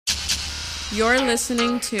You're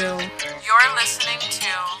listening to Let's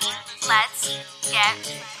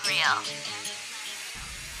Get Real.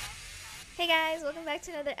 Hey guys, welcome back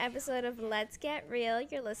to another episode of Let's Get Real.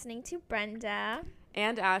 You're listening to Brenda.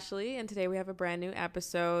 and Ashley, and today we have a brand new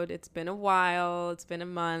episode. It's been a while, it's been a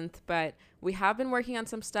month, but we have been working on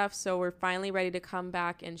some stuff, so we're finally ready to come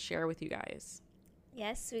back and share with you guys.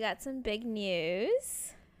 Yes, we got some big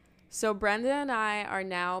news. So Brenda and I are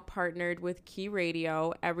now partnered with Key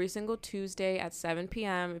Radio every single Tuesday at 7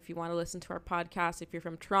 p.m. If you want to listen to our podcast, if you're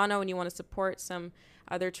from Toronto and you want to support some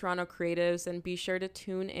other Toronto creatives, then be sure to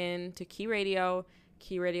tune in to Key Radio,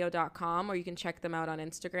 keyradio.com, or you can check them out on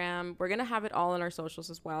Instagram. We're going to have it all on our socials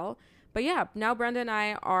as well. But yeah, now Brenda and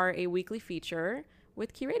I are a weekly feature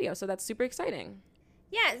with Key Radio, so that's super exciting.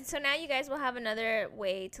 Yeah, so now you guys will have another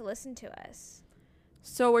way to listen to us.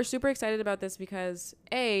 So we're super excited about this because,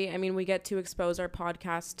 we get to expose our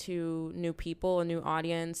podcast to new people, a new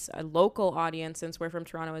audience, a local audience, since we're from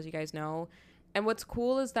Toronto, as you guys know. And what's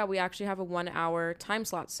cool is that we actually have a 1 hour time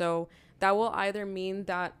slot. So that will either mean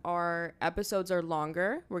that our episodes are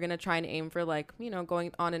longer. We're going to try and aim for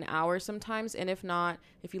going on an hour sometimes. And if not,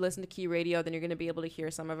 if you listen to Key Radio, then you're going to be able to hear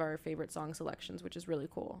some of our favorite song selections, which is really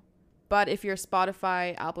cool. But if you're a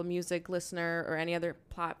Spotify, Apple Music listener, or any other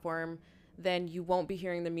platform, then you won't be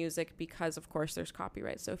hearing the music because, of course, there's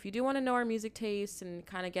copyright. So if you do want to know our music taste and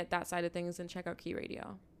kind of get that side of things, then check out Key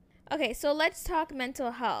Radio. Okay, so let's talk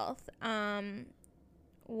mental health.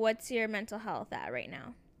 What's your mental health at right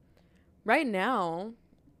now? Right now,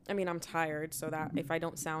 I'm tired, so that if I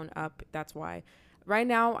don't sound up, that's why. Right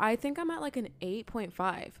now, I think I'm at like an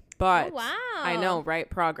 8.5. But oh, wow. I know, right?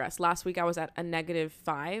 Progress. Last week, I was at a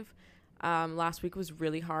 -5. Last week was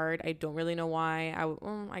really hard. I don't really know why.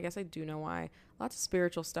 I guess I do know why. Lots of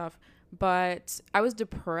spiritual stuff. But I was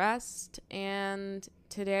depressed, and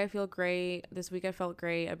today I feel great. This week I felt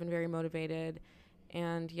great. I've been very motivated.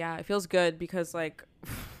 And yeah, it feels good because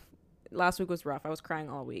last week was rough. I was crying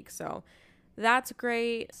all week. So that's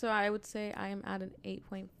great. So I would say I am at an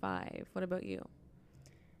 8.5. What about you?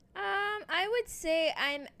 I would say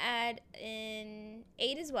I'm at an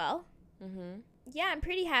 8 as well. Mm-hmm. Yeah, I'm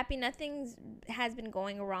pretty happy. Nothing has been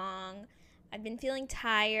going wrong. I've been feeling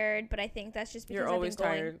tired, but I think that's just because You're always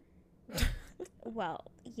tired. Well,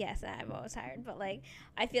 yes, I'm always tired, but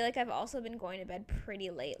I feel like I've also been going to bed pretty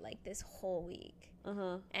late this whole week.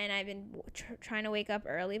 Uh-huh. And I've been trying to wake up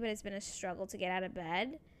early, but it's been a struggle to get out of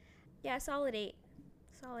bed. Yeah, solid 8.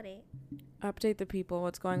 Solid 8. Update the people.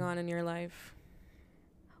 What's going on in your life?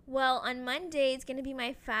 Well, on Monday, it's going to be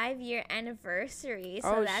my 5-year anniversary,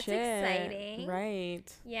 so that's exciting. Right.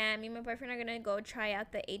 Yeah, me and my boyfriend are going to go try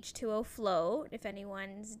out the H2O float, if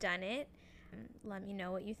anyone's done it. Let me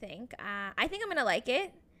know what you think. I think I'm going to like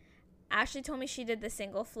it. Ashley told me she did the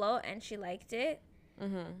single float, and she liked it.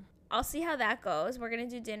 Mm-hmm. I'll see how that goes. We're going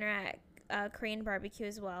to do dinner at Korean barbecue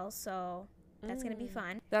as well, so that's going to be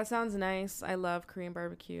fun. That sounds nice. I love Korean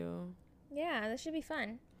barbecue. Yeah, that should be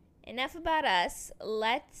fun. Enough about us.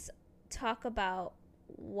 Let's talk about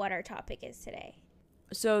what our topic is today.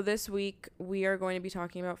 So this week, we are going to be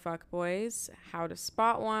talking about fuckboys, how to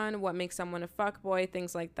spot one, what makes someone a fuckboy,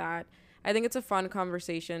 things like that. I think it's a fun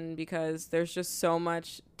conversation because there's just so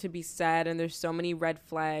much to be said and there's so many red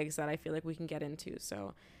flags that I feel like we can get into.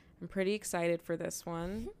 So I'm pretty excited for this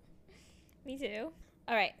one. Me too.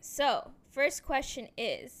 All right, so first question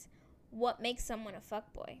is, what makes someone a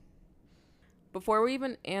fuckboy? Before we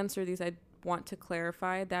even answer these, I want to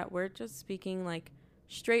clarify that we're just speaking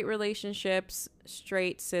straight relationships,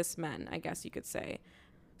 straight cis men, I guess you could say.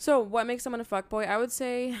 So what makes someone a fuckboy? I would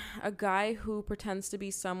say a guy who pretends to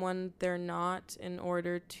be someone they're not in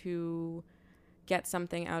order to get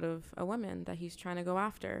something out of a woman that he's trying to go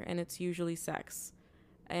after, and it's usually sex.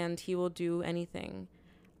 And he will do anything.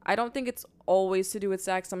 I don't think it's always to do with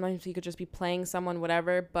sex. Sometimes he could just be playing someone,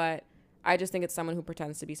 whatever, but I just think it's someone who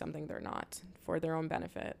pretends to be something they're not for their own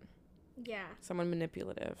benefit. Yeah. Someone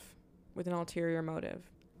manipulative with an ulterior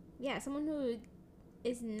motive. Yeah, someone who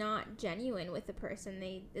is not genuine with the person.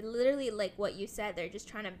 They literally, like what you said, they're just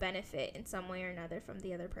trying to benefit in some way or another from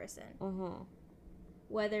the other person. Mm-hmm.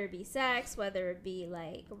 Whether it be sex, whether it be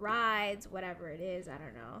rides, whatever it is, I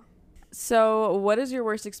don't know. So what is your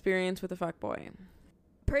worst experience with a fuckboy?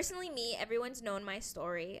 Personally, me, everyone's known my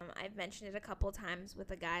story. I've mentioned it a couple times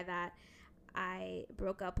with a guy that I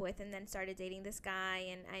broke up with and then started dating this guy,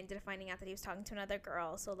 and I ended up finding out that he was talking to another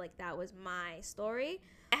girl. So that was my story.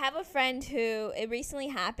 I have a friend who it recently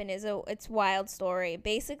happened. It's a wild story.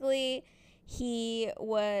 Basically, he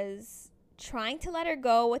was trying to let her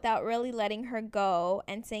go without really letting her go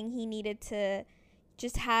and saying he needed to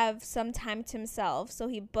just have some time to himself. So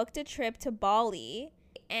he booked a trip to Bali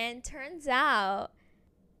And turns out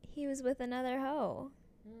he was with another hoe.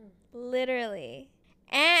 Literally.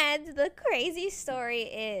 And the crazy story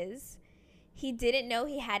is he didn't know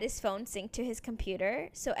he had his phone synced to his computer.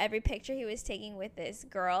 So every picture he was taking with this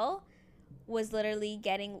girl was literally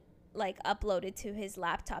getting like uploaded to his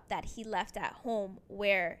laptop that he left at home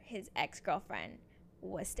where his ex-girlfriend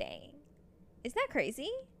was staying. Isn't that crazy?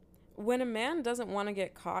 When a man doesn't want to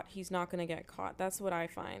get caught, he's not going to get caught. That's what I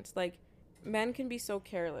find. Like, men can be so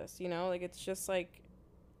careless, you know? Like, it's just like,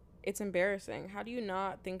 it's embarrassing. How do you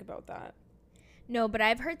not think about that? No, but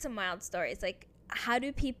I've heard some wild stories. Like, how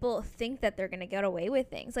do people think that they're going to get away with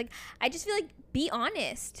things? Like, I just feel like, be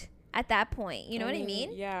honest at that point. You know what I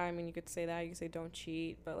mean? Yeah, I mean, you could say that. You could say don't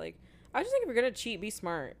cheat. But, like, I just think if you're going to cheat, be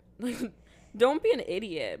smart. Like, don't be an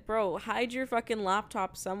idiot. Bro, hide your fucking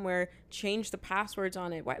laptop somewhere. Change the passwords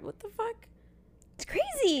on it. What the fuck? It's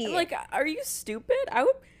crazy. Like, are you stupid?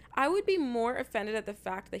 I would be more offended at the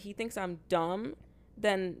fact that he thinks I'm dumb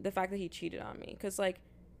than the fact that he cheated on me. Because, like,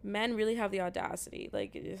 men really have the audacity.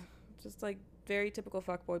 Like, just, like, very typical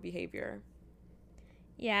fuckboy behavior.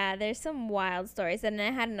 Yeah, there's some wild stories. And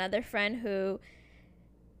I had another friend who,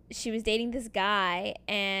 she was dating this guy,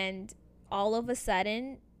 and all of a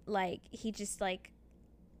sudden, like, he just, like,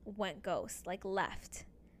 went ghost, like, left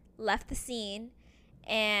the scene,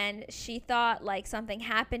 and she thought, like, something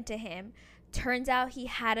happened to him. Turns out he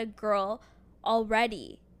had a girl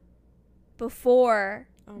already before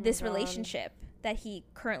this relationship that he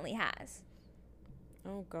currently has.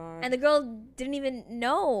 Oh, God. And the girl didn't even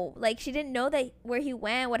know. Like, she didn't know that where he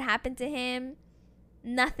went, what happened to him.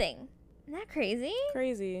 Nothing. Isn't that crazy?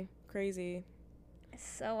 Crazy. It's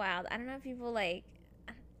so wild. I don't know if people, like,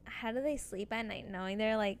 how do they sleep at night knowing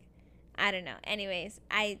they're, like, I don't know. Anyways,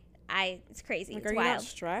 it's crazy. Like, it's are wild. You not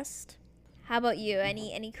stressed? How about you?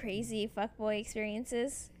 Any crazy fuckboy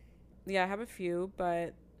experiences? Yeah, I have a few,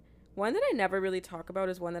 but one that I never really talk about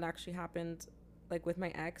is one that actually happened, like, with my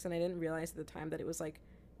ex, and I didn't realize at the time that it was, like,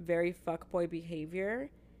 very fuckboy behavior.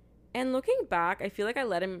 And looking back, I feel like I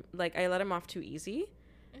let him off too easy.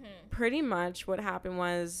 Mm-hmm. Pretty much what happened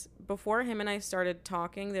was, before him and I started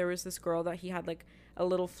talking, there was this girl that he had, like, a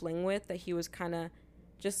little fling with that he was kind of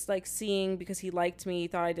just, like, seeing because he liked me. He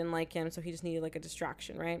thought I didn't like him, so he just needed, like, a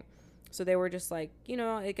distraction, right? So they were just, like, you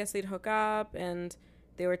know, I guess they'd hook up, and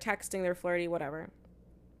they were texting, they're flirty, whatever.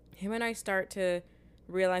 Him and I start to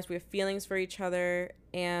realize we have feelings for each other,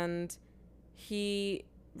 and he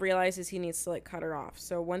realizes he needs to, like, cut her off.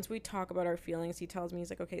 So once we talk about our feelings, he tells me, he's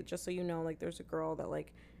like, okay, just so you know, like, there's a girl that,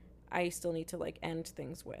 like, I still need to, like, end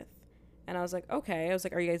things with. And I was like, okay. I was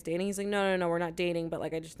like, are you guys dating? He's like, no, we're not dating, but,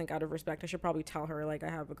 like, I just think out of respect I should probably tell her, like, I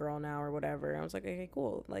have a girl now or whatever. And I was like, okay,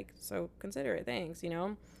 cool, like, so consider it, thanks, you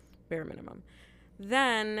know, bare minimum.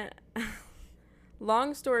 Then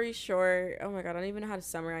long story short, oh my God, I don't even know how to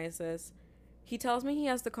summarize this. He tells me he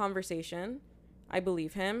has the conversation. I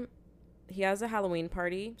believe him. He has a Halloween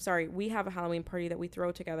party. Sorry, we have a Halloween party that we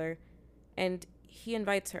throw together, and he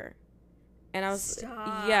invites her. And I was,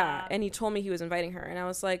 Stop. Yeah. And he told me he was inviting her, and I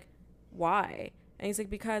was like, why? And he's like,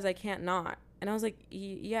 because I can't not. And I was like,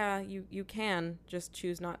 yeah, you can just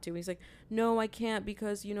choose not to. And he's like, no, I can't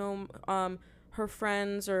because, you know, her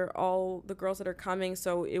friends are all the girls that are coming,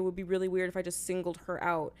 so it would be really weird if I just singled her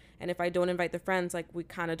out. And if I don't invite the friends, like, we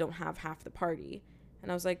kind of don't have half the party.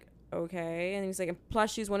 And I was like, okay. And he's like, and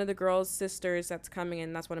plus she's one of the girls' sisters that's coming,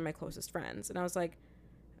 and that's one of my closest friends. And I was like,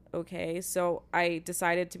 okay. So I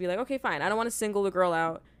decided to be like, okay, fine. I don't want to single the girl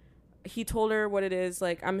out. He told her what it is.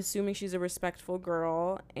 Like, I'm assuming she's a respectful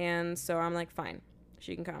girl. And so I'm like, fine,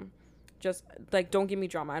 she can come. Just, like, don't give me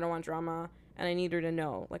drama. I don't want drama. And I need her to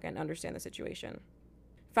know, like, I understand the situation.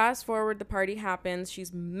 Fast forward, the party happens.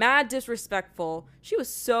 She's mad disrespectful. She was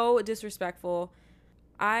so disrespectful.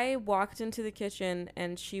 I walked into the kitchen,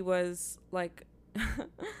 and she was, like,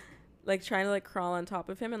 like, trying to, like, crawl on top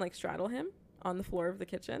of him and, like, straddle him on the floor of the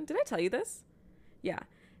kitchen. Did I tell you this? Yeah.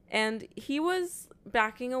 And he was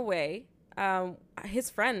backing away.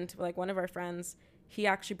 His friend, like, one of our friends, he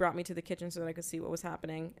actually brought me to the kitchen so that I could see what was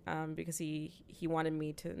happening, because he wanted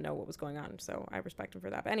me to know what was going on. So I respect him for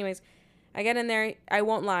that. But anyways, I get in there. I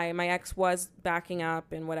won't lie. My ex was backing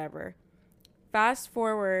up and whatever. Fast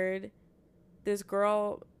forward, this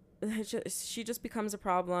girl, she just becomes a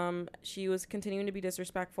problem. She was continuing to be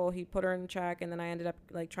disrespectful. He put her in check, and then I ended up,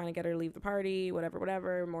 like, trying to get her to leave the party,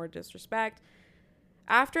 whatever, more disrespect.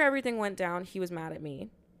 After everything went down, he was mad at me.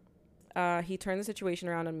 He turned the situation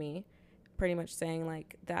around on me, pretty much saying,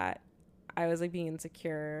 like, that I was, like, being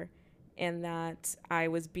insecure and that I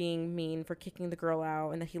was being mean for kicking the girl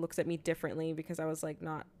out, and that he looks at me differently because I was, like,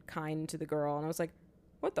 not kind to the girl. And I was like,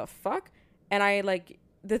 what the fuck? And I, like,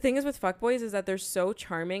 the thing is with fuckboys is that they're so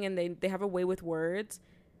charming and they have a way with words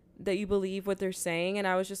that you believe what they're saying. And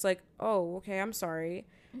I was just like, oh, okay, I'm sorry.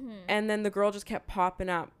 And then the girl just kept popping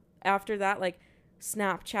up after that, like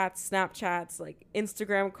Snapchats, like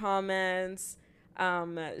Instagram comments.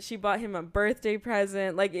 She bought him a birthday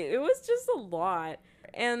present. Like it was just a lot.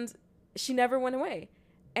 And she never went away.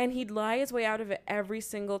 And he'd lie his way out of it every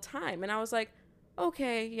single time. And I was like,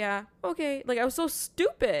 okay, yeah, okay. Like, I was so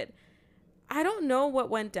stupid. I don't know what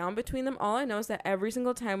went down between them. All I know is that every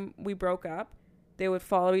single time we broke up, they would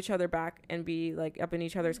follow each other back and be, like, up in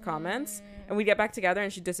each other's comments. And we'd get back together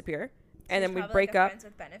and she'd disappear. And then we'd break up.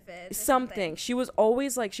 Something. She was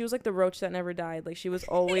always, like, the roach that never died. Like, she was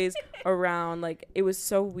always around. Like, it was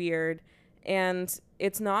so weird. And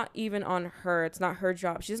it's not even on her. It's not her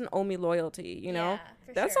job. She doesn't owe me loyalty, you know?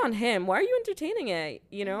 Yeah, that's sure. On him. Why are you entertaining it,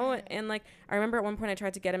 you know? And, like, I remember at one point I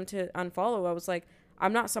tried to get him to unfollow. I was like,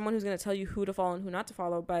 I'm not someone who's going to tell you who to follow and who not to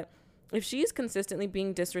follow. But if she's consistently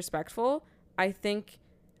being disrespectful, I think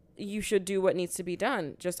you should do what needs to be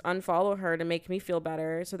done. Just unfollow her to make me feel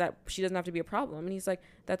better so that she doesn't have to be a problem. And he's like,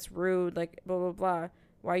 that's rude. Like, blah, blah, blah.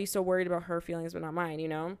 Why are you so worried about her feelings but not mine, you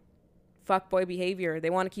know? Fuckboy behavior. They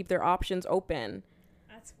want to keep their options open.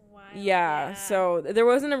 That's wild. Yeah. So there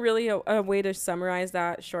wasn't a way to summarize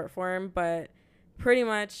that short form, but pretty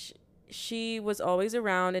much she was always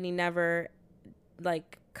around and he never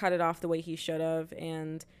like cut it off the way he should have,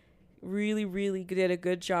 and really, really did a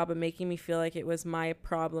good job of making me feel like it was my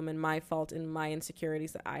problem and my fault and my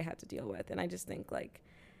insecurities that I had to deal with. And I just think like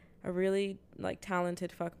a really like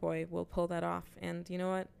talented fuckboy will pull that off. And you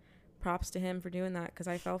know what? Props to him for doing that, because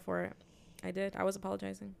I fell for it. I did. I was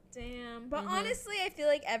apologizing. Damn. But honestly, I feel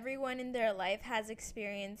like everyone in their life has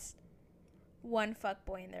experienced one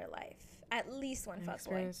fuckboy in their life. At least one fuckboy. I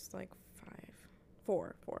experienced like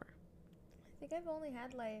four. I think I've only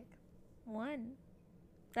had like one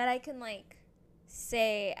that I can like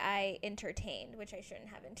say I entertained, which I shouldn't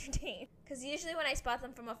have entertained. Because usually when I spot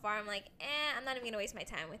them from afar, I'm like, I'm not even going to waste my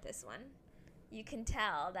time with this one. You can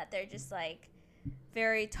tell that they're just like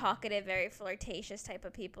very talkative, very flirtatious type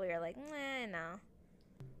of people. You're like, no.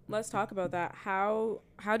 Let's talk about that. How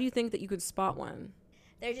do you think that you could spot one?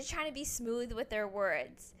 They're just trying to be smooth with their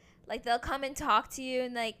words. Like, they'll come and talk to you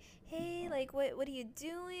and like, hey, like, what are you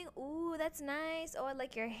doing? Ooh, that's nice. Oh, I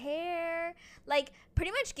like your hair. Like,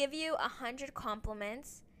 pretty much give you 100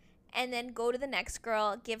 compliments and then go to the next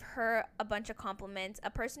girl, give her a bunch of compliments. A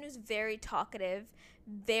person who's very talkative,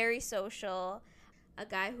 very social, a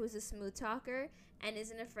guy who's a smooth talker and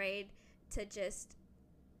isn't afraid to just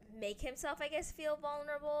make himself, I guess, feel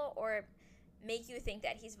vulnerable or make you think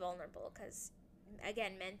that he's vulnerable. Because,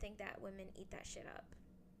 again, men think that women eat that shit up.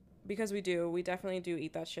 Because we do. We definitely do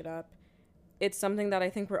eat that shit up. It's something that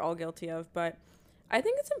I think we're all guilty of. But I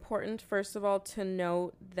think it's important, first of all, to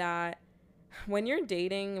note that when you're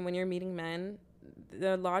dating and when you're meeting men,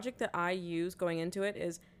 the logic that I use going into it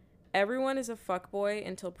is everyone is a fuckboy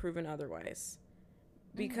until proven otherwise.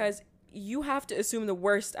 Because you have to assume the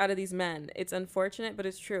worst out of these men. It's unfortunate, but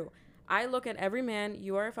it's true. I look at every man,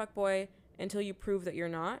 you are a fuckboy until you prove that you're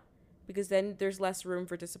not, because then there's less room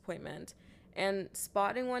for disappointment. And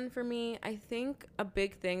spotting one for me, I think a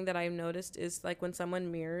big thing that I've noticed is like when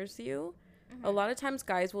someone mirrors you, a lot of times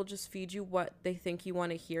guys will just feed you what they think you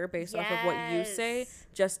want to hear based off of what you say,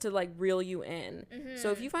 just to like reel you in.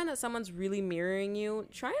 So if you find that someone's really mirroring you,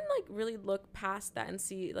 try and like really look past that and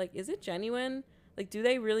see like, is it genuine? Like, do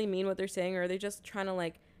they really mean what they're saying, or are they just trying to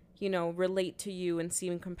like, you know, relate to you and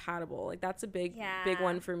seem compatible? Like, that's a big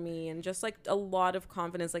one for me. And just like a lot of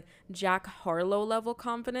confidence, like Jack Harlow level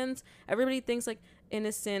confidence. Everybody thinks like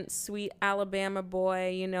innocent, sweet Alabama boy,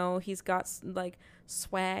 you know, he's got like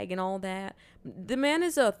swag and all that. The man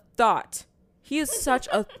is a thought. He is such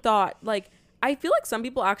a thought. Like, I feel like some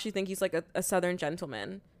people actually think he's like a Southern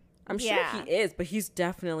gentleman. I'm sure he is, but he's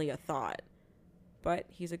definitely a thought. But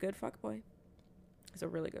he's a good fuckboy. He's a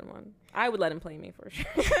really good one. I would let him play me for sure.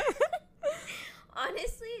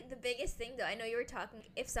 Honestly, the biggest thing, though, I know you were talking,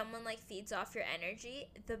 if someone, like, feeds off your energy,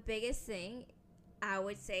 the biggest thing I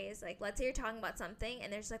would say is, like, let's say you're talking about something, and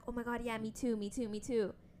they're just like, oh, my God, yeah, me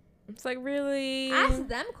too. It's like, really? Ask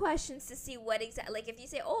them questions to see what exactly, like, if you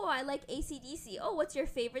say, oh, I like AC/DC. Oh, what's your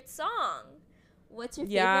favorite song? What's your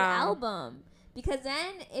favorite album? Because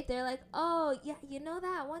then, if they're like, oh, yeah, you know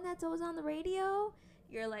that one that's always on the radio?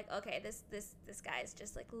 You're like, okay, this guy is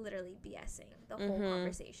just, like, literally BSing the whole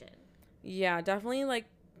conversation. Yeah, definitely, like,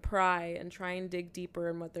 pry and try and dig deeper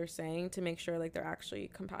in what they're saying to make sure, like, they're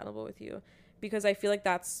actually compatible with you. Because I feel like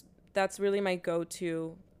that's really my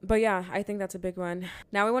go-to. But, yeah, I think that's a big one.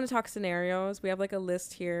 Now we want to talk scenarios. We have, like, a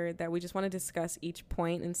list here that we just want to discuss each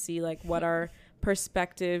point and see, like, what our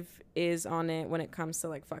perspective is on it when it comes to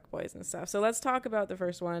like fuckboys and stuff. So let's talk about the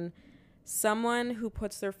first one. Someone who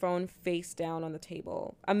puts their phone face down on the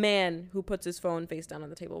table. A man who puts his phone face down on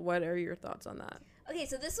the table. What are your thoughts on that? Okay,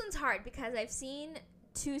 so this one's hard because I've seen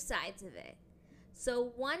two sides of it.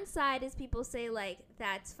 So one side is people say, like,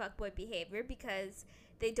 that's fuckboy behavior because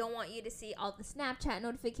they don't want you to see all the Snapchat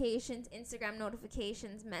notifications, Instagram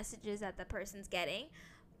notifications, messages that the person's getting.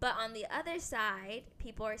 But on the other side,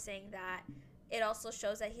 people are saying that it also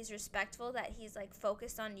shows that he's respectful, that he's, like,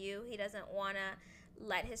 focused on you. He doesn't want to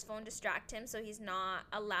let his phone distract him, so he's not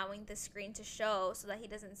allowing the screen to show so that he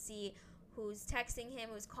doesn't see who's texting him,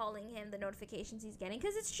 who's calling him, the notifications he's getting.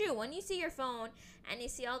 Because it's true, when you see your phone and you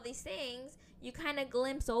see all these things, you kind of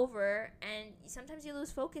glimpse over and sometimes you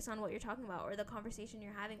lose focus on what you're talking about or the conversation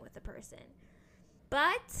you're having with the person.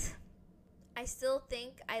 But I still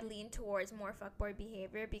think I lean towards more fuckboy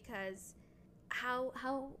behavior because how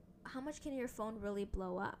much can your phone really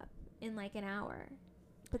blow up in like an hour?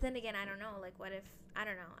 But then again, I don't know. Like, what if, I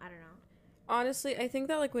don't know. Honestly, I think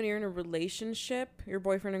that, like, when you're in a relationship, your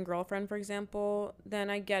boyfriend and girlfriend, for example, then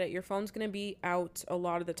I get it. Your phone's going to be out a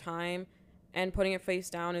lot of the time, and putting it face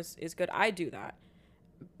down is good. I do that.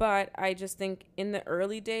 But I just think in the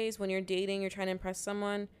early days, when you're dating, you're trying to impress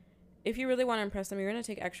someone, if you really want to impress them, you're going to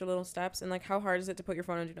take extra little steps. And, like, how hard is it to put your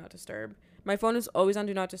phone on Do Not Disturb? My phone is always on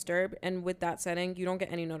Do Not Disturb, and with that setting, you don't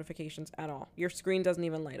get any notifications at all. Your screen doesn't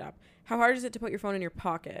even light up. How hard is it to put your phone in your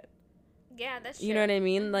pocket? Yeah, that's true. You know what I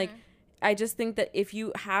mean? Mm-hmm. Like, I just think that if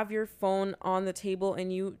you have your phone on the table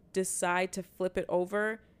and you decide to flip it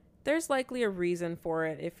over, there's likely a reason for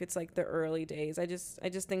it if it's like the early days. I just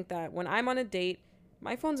think that when I'm on a date,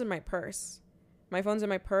 my phone's in my purse. My phone's in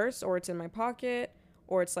my purse, or it's in my pocket,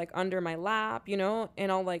 or it's like under my lap, you know,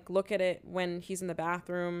 and I'll like look at it when he's in the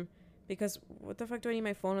bathroom, because what the fuck do I need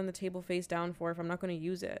my phone on the table face down for if I'm not going to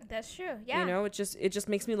use it? That's true. Yeah. You know, it just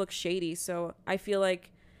makes me look shady. So I feel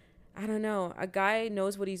like, I don't know, a guy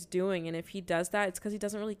knows what he's doing, and if he does that, it's because he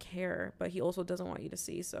doesn't really care, but he also doesn't want you to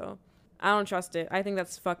see. So I don't trust it. I think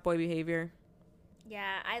that's fuckboy behavior.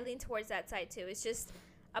 Yeah, I lean towards that side too. It's just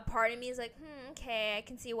a part of me is like, okay, I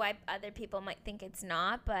can see why other people might think it's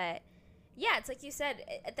not, but yeah, it's like you said,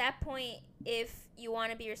 at that point, if you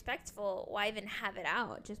want to be respectful, why even have it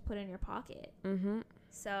out? Just put it in your pocket. Mm-hmm.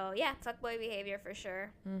 So yeah, fuckboy behavior for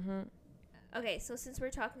sure. Mm-hmm. Okay, so since we're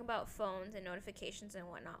talking about phones and notifications and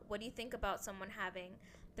whatnot, what do you think about someone having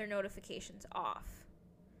their notifications off?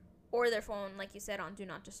 Or their phone, like you said, on Do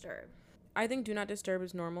Not Disturb? I think Do Not Disturb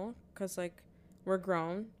is normal because, like, we're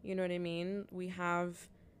grown. You know what I mean? We have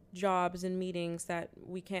jobs and meetings that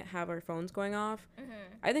we can't have our phones going off. Mm-hmm.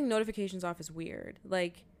 I think notifications off is weird.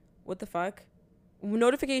 Like, what the fuck?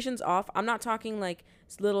 Notifications off, I'm not talking, like,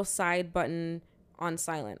 little side button on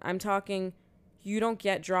silent. I'm talking... You don't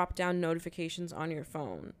get drop-down notifications on your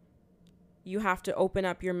phone. You have to open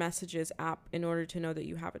up your messages app in order to know that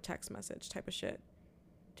you have a text message type of shit.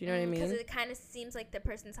 Do you know what I mean? Because it kind of seems like the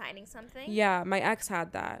person's hiding something. Yeah, my ex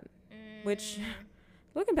had that, which,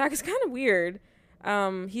 looking back, is kind of weird.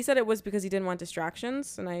 He said it was because he didn't want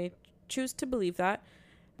distractions, and I choose to believe that.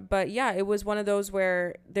 But yeah, it was one of those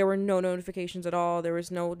where there were no notifications at all. There was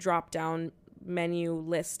no drop-down menu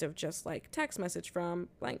list of just, like, text message from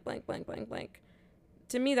blank, blank, blank, blank, blank.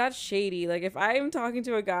 To me, that's shady. Like, if I'm talking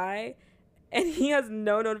to a guy and he has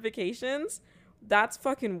no notifications, that's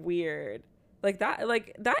fucking weird. Like,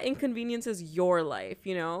 that inconveniences your life,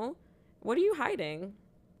 you know? What are you hiding?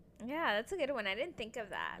 Yeah, that's a good one. I didn't think of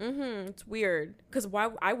that. Mm-hmm. It's weird. Because why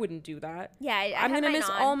I wouldn't do that. Yeah, I'm going to miss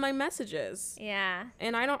all my messages. Yeah.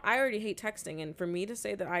 And I already hate texting. And for me to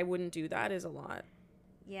say that I wouldn't do that is a lot.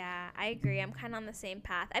 Yeah, I agree. I'm kind of on the same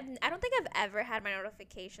path. I don't think I've ever had my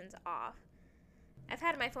notifications off. I've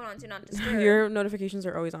had my phone on Do Not Disturb. Your notifications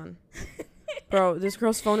are always on. Bro, this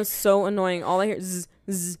girl's phone is so annoying. All I hear is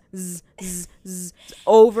zzz, zzz, zzz, zzz,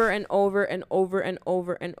 over and over and over and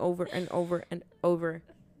over and over and over and over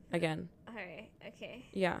again. All right. Okay.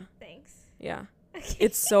 Yeah. Thanks. Yeah. Okay.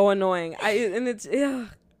 It's so annoying.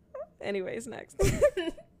 Anyways, next.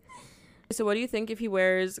 So what do you think if he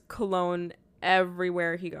wears cologne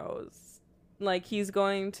everywhere he goes? Like, he's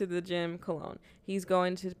going to the gym, cologne. He's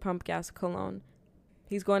going to pump gas, cologne.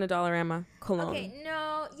 He's going to Dollarama, cologne. Okay,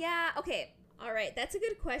 no, yeah, okay. All right, that's a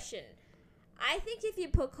good question. I think if you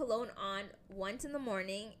put cologne on once in the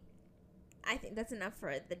morning, I think that's enough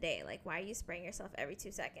for the day. Like, why are you spraying yourself every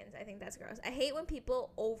 2 seconds? I think that's gross. I hate when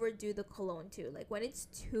people overdo the cologne, too. Like, when it's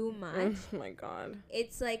too much. Oh, my God.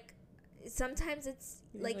 It's like, sometimes it's,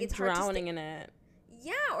 like it's drowning hard to in it.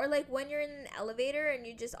 Yeah, or like when you're in an elevator and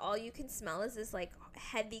all you can smell is this like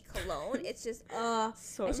heavy cologne. It's just,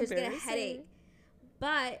 so I just get a headache.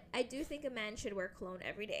 But I do think a man should wear cologne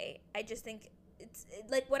every day. I just think it's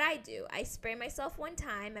like what I do. I spray myself one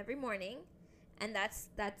time every morning, and that's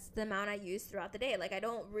the amount I use throughout the day. Like I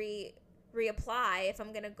don't reapply if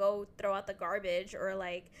I'm gonna go throw out the garbage or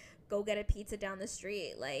like go get a pizza down the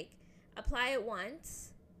street. Like apply it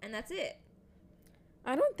once and that's it.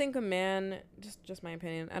 I don't think a man, just my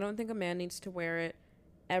opinion, I don't think a man needs to wear it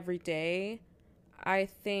every day. I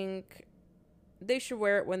think they should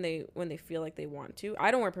wear it when they feel like they want to. I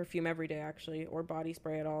don't wear perfume every day actually, or body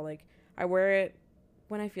spray at all. Like I wear it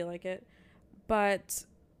when I feel like it. But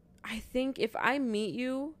I think if I meet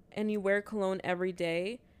you and you wear cologne every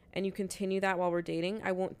day and you continue that while we're dating,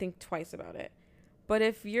 I won't think twice about it. But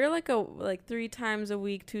if you're like 3 times a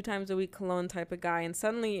week, 2 times a week cologne type of guy, and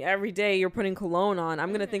suddenly every day you're putting cologne on,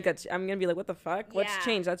 I'm gonna think I'm gonna be like, what the fuck? What's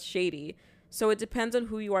changed? That's shady. So it depends on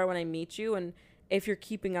who you are when I meet you and if you're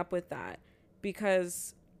keeping up with that.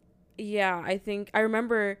 Because, yeah, I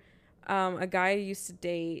remember a guy I used to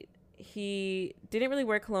date. He didn't really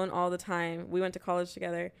wear cologne all the time. We went to college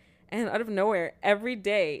together, and out of nowhere, every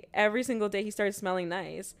day, every single day, he started smelling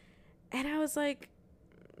nice, and I was like,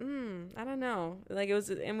 I don't know. Like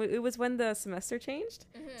it was when the semester changed.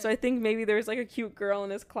 So I think maybe there was like a cute girl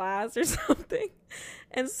in his class or something,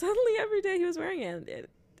 and suddenly every day he was wearing it.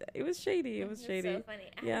 It was shady. It was shady. So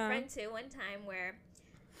funny. I had a friend too one time where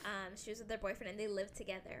she was with their boyfriend and they lived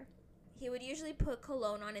together. He would usually put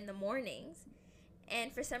cologne on in the mornings,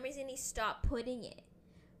 and for some reason he stopped putting it.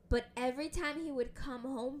 But every time he would come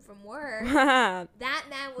home from work, that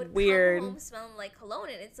man would come home smelling like cologne.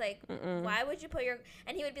 And it's like, why would you put your...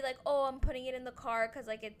 And he would be like, oh, I'm putting it in the car because,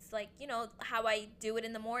 like, it's, like, you know, how I do it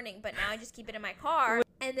in the morning. But now I just keep it in my car.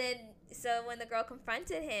 And then, so when the girl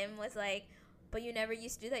confronted him, was like, but you never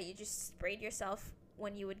used to do that. You just sprayed yourself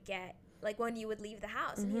when you would get... Like, when you would leave the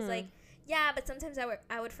house. And he's like, yeah, but sometimes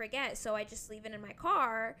I would forget. So I just leave it in my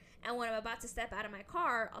car. And when I'm about to step out of my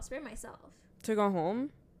car, I'll spray myself. To go home?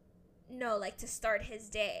 No, like to start his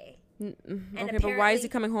day. Okay, but why is he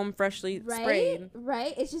coming home freshly sprayed?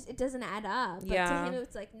 Right? It's just, it doesn't add up. But yeah. to him,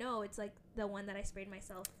 it's like, no, it's like the one that I sprayed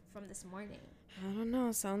myself from this morning. I don't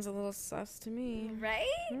know. Sounds a little sus to me. Right?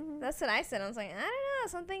 That's what I said. I was like, I don't know.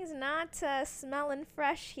 Something's not smelling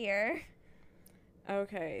fresh here.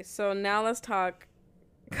 Okay, so now let's talk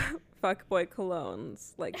fuckboy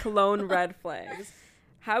colognes. Like cologne red flags.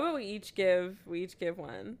 How about we each give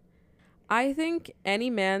one? I think any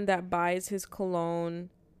man that buys his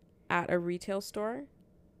cologne at a retail store,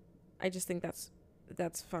 I just think that's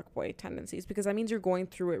fuckboy tendencies, because that means you're going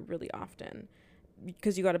through it really often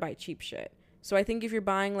because you got to buy cheap shit. So I think if you're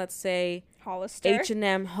buying, let's say, Hollister,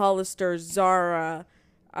 H&M, Hollister, Zara,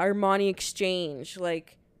 Armani Exchange,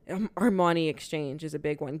 like Armani Exchange is a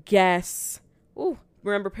big one. Guess,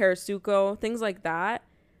 remember Parasuco, things like that.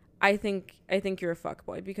 I think you're a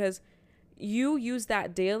fuckboy because you use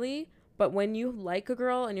that daily. But when you like a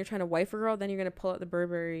girl and you're trying to wife a girl, then you're going to pull out the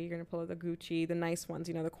Burberry, you're going to pull out the Gucci, the nice ones,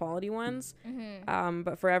 you know, the quality ones.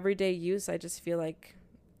 But for everyday use, I just feel like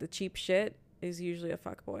the cheap shit is usually a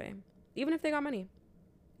fuckboy. Even if they got money.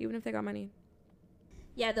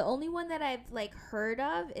 Yeah, the only one that I've, like, heard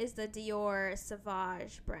of is the Dior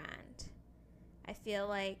Sauvage brand. I feel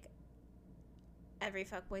like every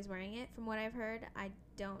fuckboy's wearing it from what I've heard. I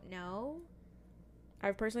don't know.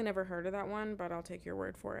 I've personally never heard of that one, but I'll take your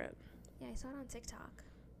word for it. Yeah, I saw it on TikTok.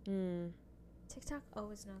 TikTok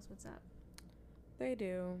always knows what's up. They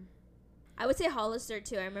do. I would say Hollister,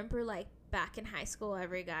 too. I remember, like, back in high school,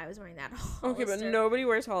 every guy was wearing that Hollister. Okay, but nobody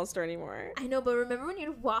wears Hollister anymore. I know, but remember when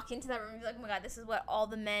you'd walk into that room and be like, oh, my God, this is what all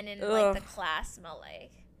the men in, like, the class smell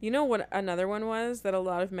like. You know what another one was that a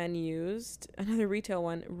lot of men used? Another retail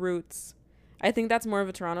one, Roots. I think that's more of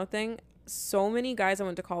a Toronto thing. So many guys I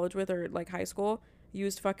went to college with or, like, high school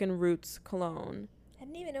used fucking Roots cologne. I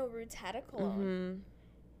didn't even know Roots had a cologne.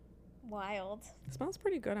 Wild. It smells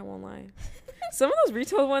pretty good, I won't lie. Some of those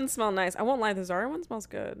retail ones smell nice. I won't lie, the Zara one smells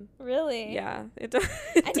good. Really? Yeah, it does.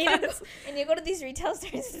 I need to go to these retail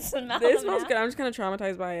stores and smell them. It smells good. I'm just kind of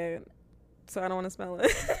traumatized by it, so I don't want to smell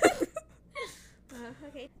it.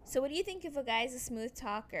 Okay. So what do you think if a guy's a smooth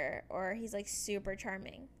talker or he's like super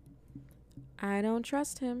charming? I don't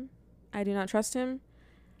trust him. I do not trust him.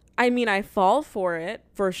 I mean, I fall for it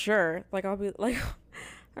for sure. Like, I'll be like,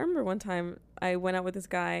 I remember one time I went out with this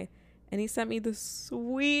guy and he sent me the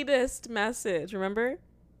sweetest message. Remember?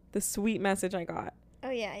 The sweet message I got.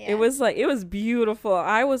 Oh, yeah. It was beautiful.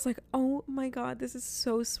 I was like, oh my God, this is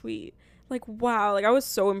so sweet. Like, wow. Like, I was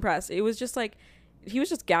so impressed. It was just like, he was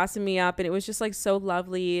just gassing me up and it was just like so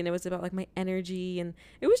lovely. And it was about like my energy and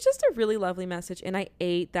it was just a really lovely message. And I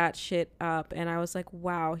ate that shit up and I was like,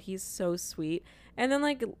 wow, he's so sweet. And then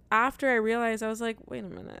like after I realized, I was like, wait a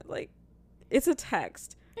minute, like it's a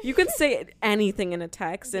text. You could say anything in a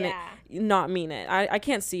text and it not mean it. I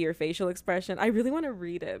can't see your facial expression. I really want to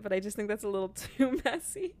read it, but I just think that's a little too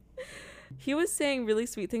messy. He was saying really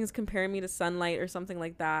sweet things, comparing me to sunlight or something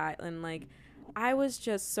like that. And like, I was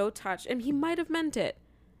just so touched, and he might have meant it,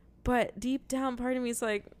 but deep down part of me is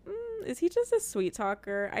like, is he just a sweet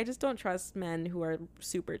talker? I just don't trust men who are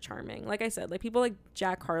super charming. Like I said, like people like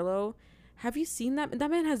Jack Harlow. Have you seen that? That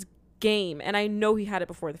man has game, and I know he had it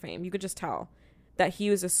before the fame. You could just tell that he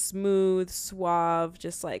was a smooth, suave,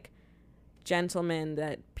 just like gentleman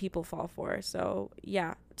that people fall for. So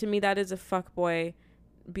yeah, to me that is a fuckboy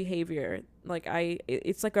behavior. Like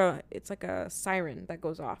it's like a siren that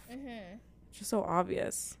goes off. It's just so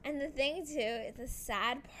obvious. And the thing too, the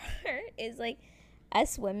sad part is like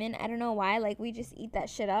us women, I don't know why, like we just eat that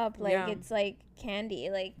shit up. Like it's like candy.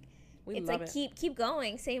 Like it's like keep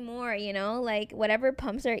going, say more, you know? Like whatever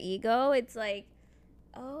pumps our ego, it's like,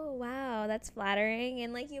 oh wow, that's flattering,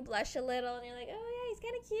 and like you blush a little and you're like, oh yeah, he's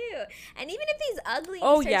kind of cute. And even if he's ugly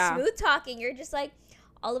and you start smooth talking, you're just like,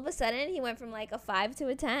 all of a sudden he went from like a 5 to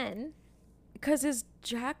a 10. Because is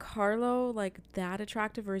Jack Harlow like that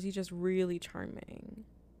attractive, or is he just really charming?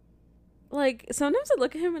 Like sometimes I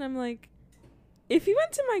look at him and I'm like, if he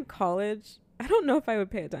went to my college, I don't know if I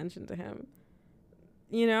would pay attention to him.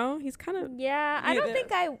 You know, he's kind of I don't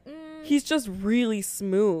think he's just really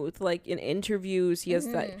smooth. Like in interviews, he has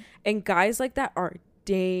that, and guys like that are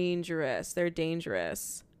dangerous. They're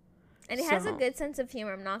dangerous. And he has a good sense of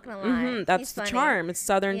humor, I'm not gonna lie. That's the charm. It's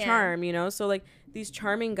Southern charm, you know? So like these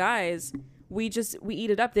charming guys, we eat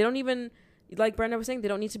it up. They don't even, like Brenda was saying, they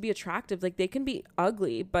don't need to be attractive. Like they can be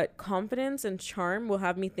ugly, but confidence and charm will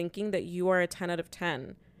have me thinking that you are a 10 out of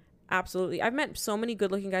 10. Absolutely. I've met so many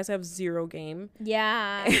good looking guys that have zero game.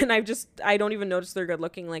 Yeah. And I don't even notice they're good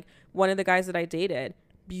looking. Like one of the guys that I dated,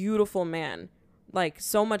 beautiful man, like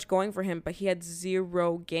so much going for him, but he had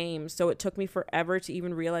zero game. So it took me forever to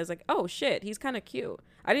even realize like, oh shit, he's kind of cute.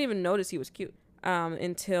 I didn't even notice he was cute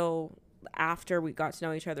until after we got to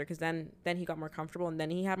know each other, because then he got more comfortable and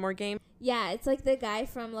then he had more game. Yeah, it's like the guy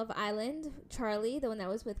from Love Island, Charlie, the one that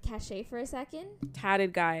was with Cachet for a second.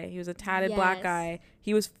 Tatted guy. He was a tatted black guy.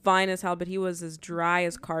 He was fine as hell, but he was as dry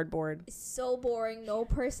as cardboard. So boring, no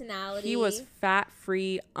personality. He was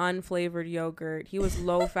fat-free, unflavored yogurt. He was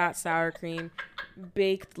low-fat sour cream,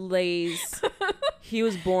 baked Lay's. He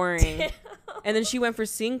was boring. Damn. And then she went for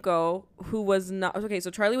Cinco, who was not... Okay,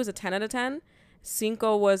 so Charlie was a 10 out of 10.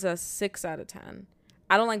 Cinco was a 6 out of 10.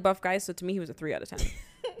 I don't like buff guys, so to me, he was a 3 out of 10.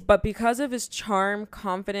 But because of his charm,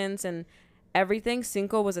 confidence, and everything,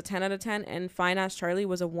 Cinco was a 10 out of 10, and Fine Ass Charlie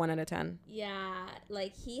was a 1 out of 10. Yeah,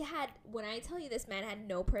 like he had, when I tell you this man had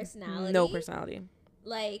no personality. No personality.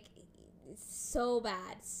 Like, so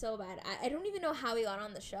bad. I don't even know how he got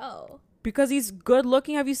on the show. Because he's good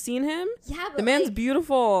looking. Have you seen him? Yeah, but the man's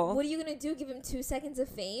beautiful. What are you gonna do? Give him 2 seconds of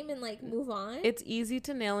fame and like move on? It's easy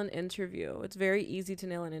to nail an interview. It's very easy to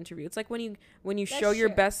nail an interview. It's like when you show your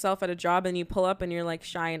best self at a job and you pull up and you're like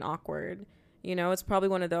shy and awkward. You know, it's probably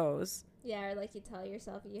one of those. Yeah, or like you tell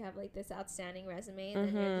yourself you have like this outstanding resume and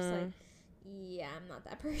then you're just like, yeah, I'm not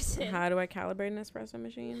that person. How do I calibrate an espresso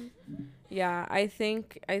machine? Yeah, I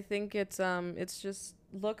think it's just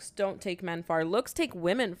looks don't take men far. Looks take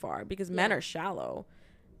women far because men are shallow.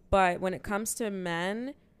 But when it comes to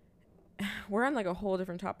men, we're on like a whole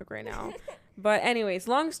different topic right now. But anyways,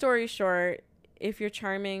 long story short, if you're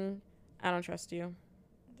charming, I don't trust you.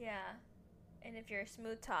 Yeah. And if you're a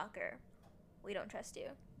smooth talker, we don't trust you.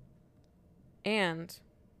 And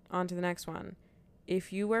on to the next one.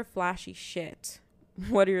 If you wear flashy shit,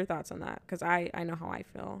 what are your thoughts on that? Because I know how I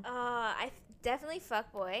feel. I definitely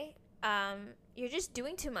fuckboy. You're just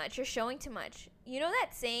doing too much. You're showing too much. You know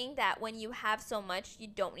that saying that when you have so much, you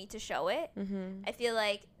don't need to show it? Mm-hmm. I feel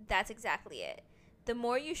like that's exactly it. The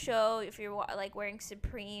more you show, if you're like wearing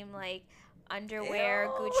Supreme, like underwear,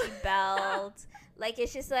 Gucci belt, like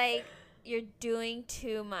it's just like you're doing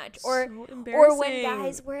too much. Or when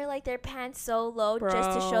guys wear like their pants so low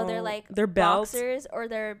just to show their like their boxers or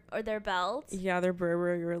their belts. Yeah, their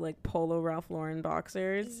Burberry or like Polo Ralph Lauren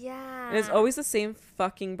boxers. Yeah. And it's always the same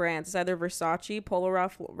fucking brands. It's either Versace, Polo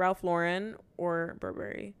Ralph Lauren, or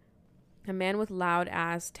Burberry. A man with loud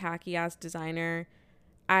ass, tacky ass designer.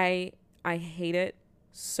 I hate it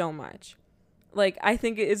so much. Like I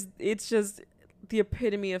think it's just the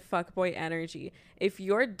epitome of fuckboy energy. If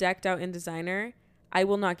you're decked out in designer, I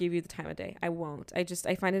will not give you the time of day. I won't. I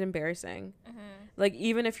find it embarrassing. Mm-hmm. Like,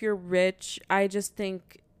 even if you're rich, I just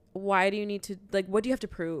think, why do you need to, like, what do you have to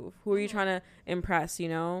prove? Who are you trying to impress, you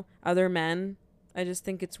know? Other men? I just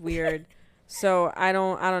think it's weird. So I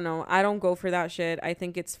don't know. I don't go for that shit. I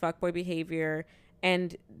think it's fuckboy behavior.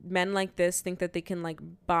 And men like this think that they can like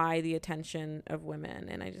buy the attention of women.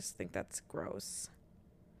 And I just think that's gross.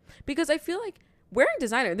 Because I feel like wearing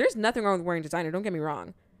designer, there's nothing wrong with wearing designer. Don't get me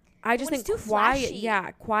wrong. I just think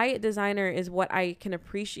quiet designer is what I can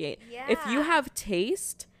appreciate. Yeah. If you have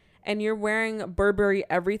taste and you're wearing Burberry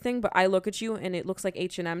everything, but I look at you and it looks like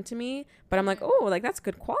H&M to me, but I'm like, oh, like that's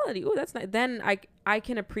good quality. Oh, that's nice. Then I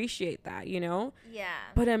can appreciate that, you know? Yeah.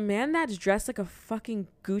 But a man that's dressed like a fucking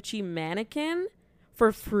Gucci mannequin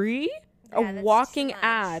for free, Yeah, a walking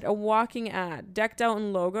ad, decked out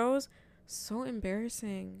in logos, so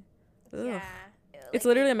embarrassing. Ugh. Yeah. It's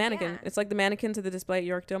literally a mannequin. It's like the mannequins at the display at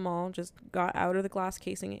Yorkdale Mall just got out of the glass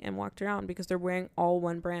casing and walked around because they're wearing all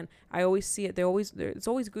one brand. I always see it. It's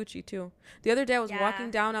always Gucci too. The other day I was walking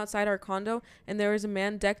down outside our condo and there was a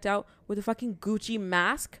man decked out with a fucking Gucci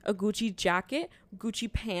mask, a Gucci jacket,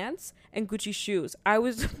 Gucci pants, and Gucci shoes. I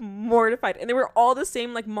was mortified. And they were all the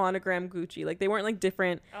same like monogram Gucci. Like they weren't like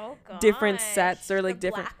different sets or like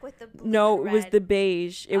different. Black with the blue no, and it was red. the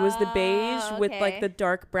beige. It was the beige with like okay. the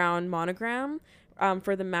dark brown monogram.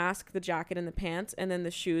 For the mask, the jacket, and the pants, and then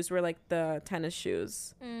the shoes were like the tennis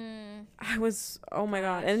shoes. I was, oh my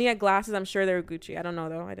god. And he had glasses. I'm sure they were Gucci. I don't know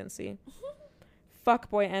though. I didn't see.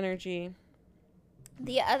 Fuckboy energy.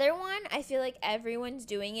 The other one, I feel like everyone's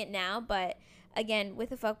doing it now, but again,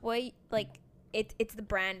 with a fuckboy, like it's the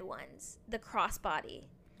brand ones, the crossbody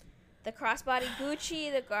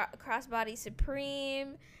Gucci, the crossbody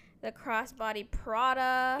Supreme, the crossbody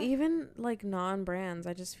Prada. Even like non-brands,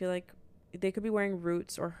 I just feel like they could be wearing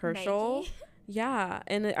Roots or Herschel. Nike. Yeah,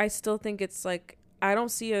 and I still think it's like I don't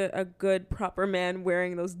see a good proper man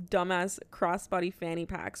wearing those dumbass crossbody fanny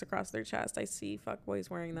packs across their chest. I see fuckboys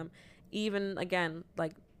wearing them, even again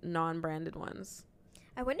like non-branded ones.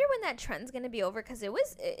 I wonder when that trend's gonna be over, because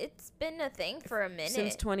it's been a thing for a minute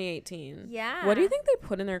Since 2018. Yeah. What do you think they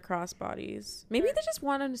put in their crossbodies? Maybe they just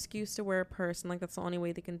want an excuse to wear a purse, and like that's the only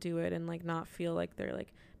way they can do it, and like not feel like their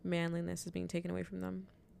like manliness is being taken away from them.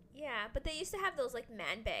 Yeah, but they used to have those like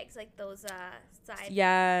man bags, like those side.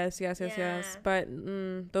 Yes. Yeah. But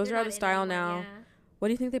those They're are out not of style in now. anymore, yeah. What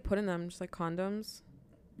do you think they put in them? Just like condoms?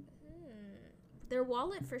 Their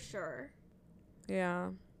wallet for sure. Yeah.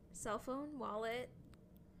 Cell phone, wallet,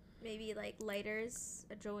 maybe like lighters,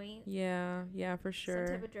 a joint. Yeah, for sure.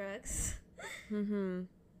 Some type of drugs.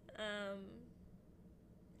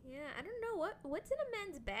 Yeah, I don't know what's in a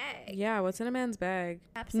man's bag. Yeah, what's in a man's bag?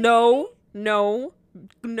 Chapstick,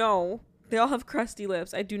 No. They all have crusty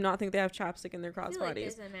lips. I do not think they have chapstick in their I feel like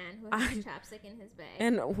crossbodies. there's a man who has chapstick in his bag.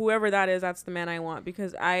 And whoever that is, that's the man I want,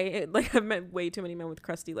 because I've met way too many men with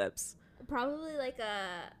crusty lips. Probably like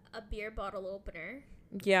a beer bottle opener.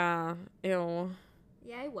 Yeah. Ew.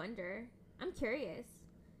 Yeah, I wonder. I'm curious.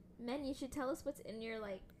 Men, you should tell us what's in your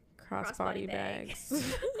like Crossbody bag.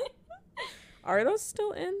 bags. Are those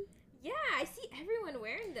still in? Yeah, I see everyone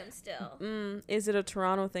wearing them still. Is it a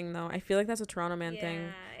Toronto thing though? I feel like that's a Toronto man thing.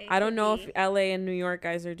 it I don't could know be. if LA and New York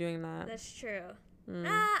guys are doing that. That's true.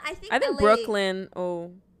 I I think think LA Brooklyn.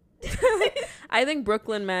 Oh. I think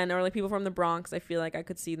Brooklyn men or like people from the Bronx, I feel like I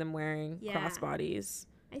could see them wearing crossbodies.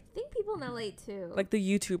 I think people in LA too. Like the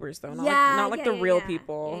YouTubers though, not like the real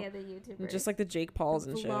people. Yeah, the YouTubers. Just like the Jake Pauls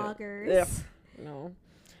and vloggers. shit. Ugh, no.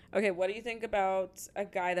 Okay, what do you think about a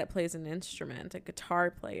guy that plays an instrument, a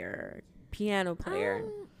guitar player, piano player?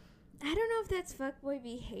 I don't know if that's fuckboy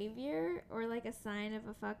behavior or like a sign of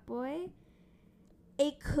a fuckboy.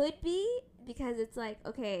 It could be, because it's like,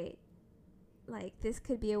 okay, like this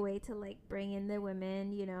could be a way to like bring in the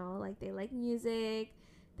women, you know, like they like music,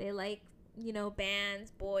 they like, you know,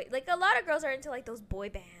 bands, like a lot of girls are into like those boy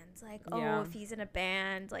bands, like if he's in a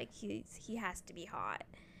band, like he has to be hot.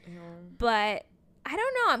 But I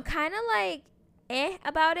don't know, I'm kind of like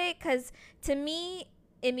about it, because to me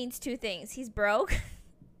it means two things: he's broke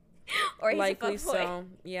or he's Likely a fuckboy. so.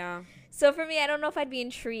 Yeah. So for me, I don't know if I'd be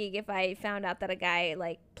intrigued if I found out that a guy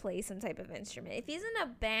like plays some type of instrument. If he's in a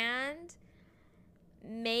band,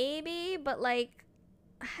 maybe, but like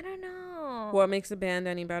I don't know. What makes a band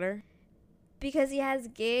any better? Because he has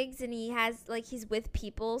gigs and he has like he's with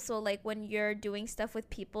people, so like when you're doing stuff with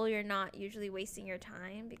people, you're not usually wasting your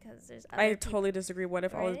time, because there's other I people. totally disagree. What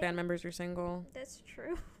if all his Right? band members are single? That's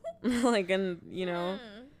true. Like, and you know,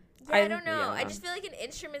 Yeah, I don't know. yeah. I just feel like an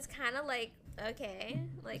instrument's kind of like okay,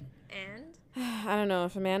 like and I don't know.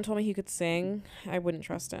 If a man told me he could sing, I wouldn't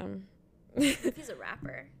trust him. if he's a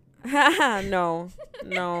rapper. No,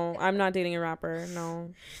 I'm not dating a rapper.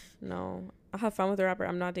 No. I'll have fun with a rapper.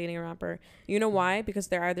 I'm not dating a rapper. You know why? Because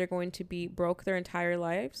they're either going to be broke their entire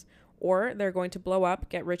lives, or they're going to blow up,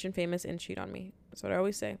 get rich and famous, and cheat on me. That's what I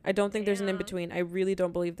always say. I don't think there's an in-between. I really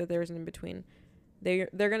don't believe that there's an in-between. They're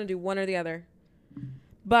going to do one or the other.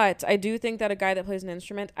 But I do think that a guy that plays an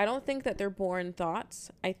instrument, I don't think that they're born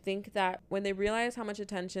thoughts. I think that when they realize how much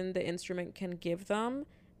attention the instrument can give them,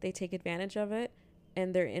 they take advantage of it,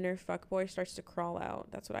 and their inner fuckboy starts to crawl out.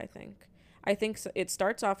 That's what I think. I think it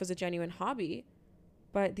starts off as a genuine hobby,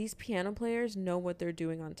 but these piano players know what they're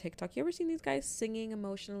doing on TikTok. You ever seen these guys singing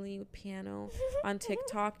emotionally with piano on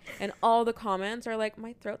TikTok? And all the comments are like,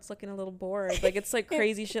 my throat's looking a little bored. Like, it's like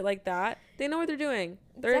crazy shit like that. They know what they're doing.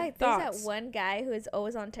 There's that one guy who is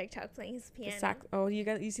always on TikTok playing his piano.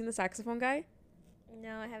 You seen the saxophone guy?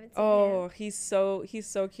 No, I haven't seen him. Oh, he's so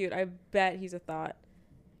cute. I bet he's a thought.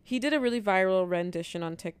 He did a really viral rendition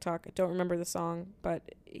on TikTok. I don't remember the song, but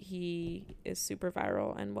he is super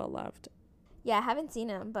viral and well loved. Yeah, I haven't seen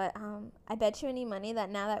him, but I bet you any money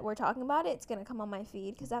that now that we're talking about it, it's going to come on my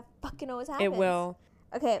feed because that fucking always happens. It will.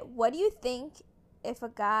 Okay, what do you think if a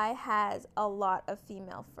guy has a lot of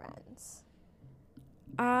female friends?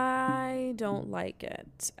 I don't like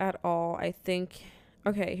it at all. I think,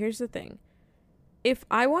 okay, here's the thing. If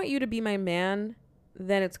I want you to be my man,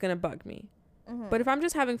 then it's going to bug me. Mm-hmm. But if I'm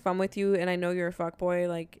just having fun with you and I know you're a fuckboy,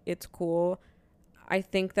 like, it's cool. I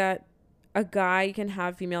think that a guy can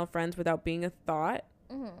have female friends without being a thought.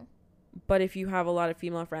 Mm-hmm. But if you have a lot of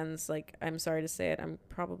female friends, like, I'm sorry to say it, I'm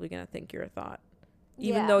probably going to think you're a thought.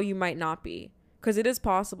 Even though you might not be. Because it is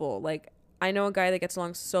possible. Like, I know a guy that gets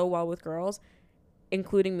along so well with girls,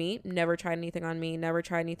 including me, never tried anything on me, never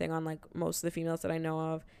tried anything on, like, most of the females that I know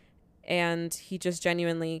of. And he just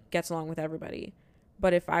genuinely gets along with everybody.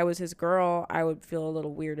 But if I was his girl, I would feel a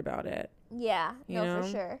little weird about it. Yeah, for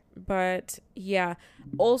sure. But yeah,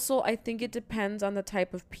 also I think it depends on the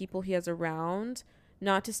type of people he has around.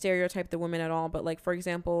 Not to stereotype the women at all, but like, for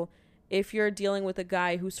example, if you're dealing with a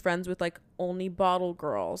guy who's friends with like only bottle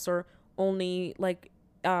girls or only like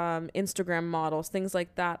Instagram models, things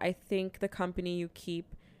like that, I think the company you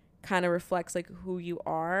keep kind of reflects like who you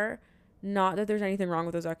are. Not that there's anything wrong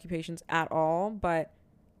with those occupations at all, but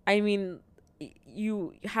I mean,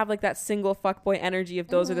 you have like that single fuckboy energy if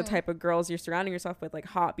those are the type of girls you're surrounding yourself with, like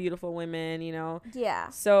hot, beautiful women, you know? Yeah.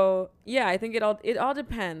 So yeah, I think it all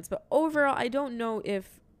depends. But overall, I don't know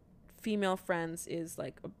if female friends is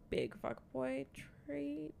like a big fuckboy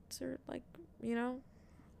trait or like, you know?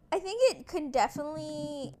 I think it can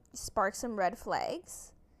definitely spark some red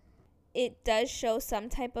flags. It does show some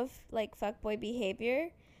type of like fuckboy behavior,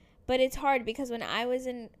 but it's hard because when I was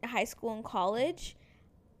in high school and college,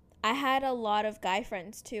 I had a lot of guy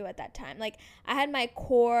friends too at that time. Like, I had my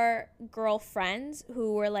core girlfriends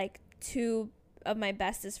who were like two of my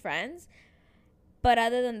bestest friends. But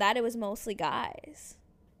other than that, it was mostly guys.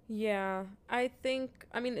 Yeah, I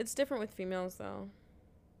mean, it's different with females though.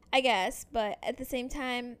 I guess, but at the same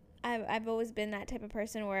time, I've always been that type of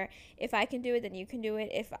person where if I can do it, then you can do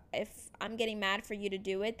it. If I'm getting mad for you to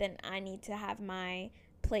do it, then I need to have my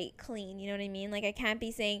plate clean, you know what I mean? Like, I can't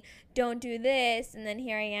be saying don't do this and then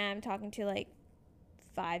here I am talking to like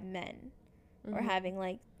 5 men or having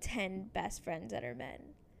like 10 best friends that are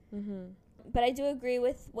men. But I do agree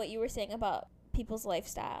with what you were saying about people's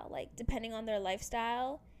lifestyle. Like, depending on their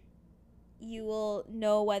lifestyle, you will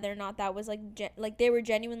know whether or not that was like like they were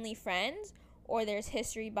genuinely friends or there's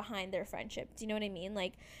history behind their friendship. Do you know what I mean?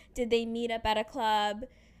 Like, did they meet up at a club,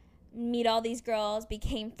 meet all these girls,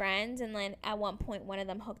 became friends, and then at one point one of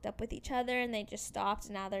them hooked up with each other and they just stopped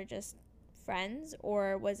and now they're just friends?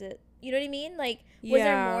 Or was it, you know what I mean? Like, was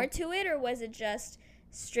there more to it, or was it just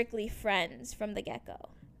strictly friends from the get-go?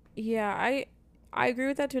 Yeah, I agree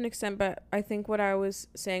with that to an extent, but I think what I was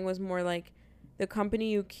saying was more like the company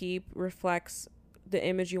you keep reflects the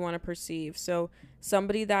image you want to perceive. So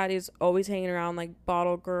somebody that is always hanging around like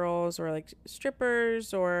bottle girls or like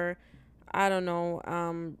strippers or I don't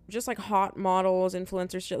know, just like hot models,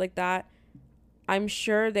 influencers, shit like that, I'm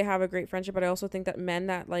sure they have a great friendship, but I also think that men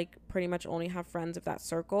that like pretty much only have friends of that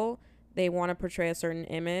circle, they want to portray a certain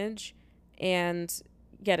image and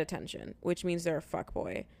get attention, which means they're a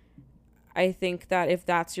fuckboy. I think that if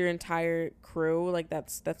that's your entire crew, like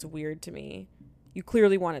that's weird to me. You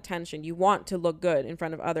clearly want attention. You want to look good in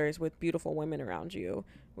front of others with beautiful women around you,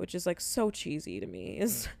 which is like so cheesy to me.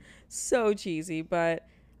 It's so cheesy, but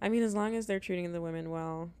I mean, as long as they're treating the women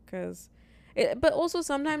well, but also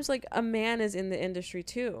sometimes like a man is in the industry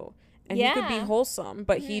too, and he could be wholesome,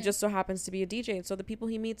 but he just so happens to be a DJ, and so the people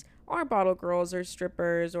he meets are bottle girls or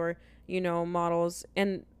strippers or, you know, models,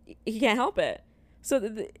 and he can't help it.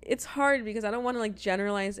 So it's hard because I don't want to like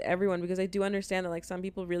generalize everyone, because I do understand that like some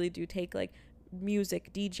people really do take like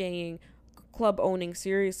music, DJing, club owning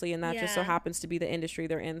seriously, and that just so Yeah. happens to be the industry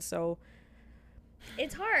they're in. So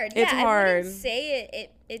It's hard. It's yeah, I hard. wouldn't say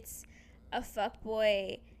it's a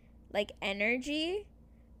fuckboy like energy,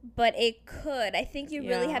 but it could. I think you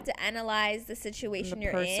really Yeah. have to analyze the situation the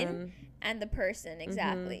you're in person. and the person.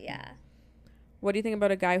 Exactly. Yeah. What do you think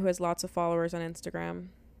about a guy who has lots of followers on Instagram?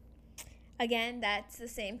 Again, that's the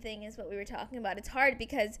same thing as what we were talking about. It's hard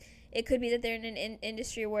because it could be that they're in an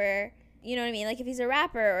industry where, you know what I mean? Like if he's a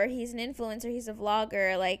rapper or he's an influencer, he's a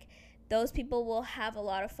vlogger, like those people will have a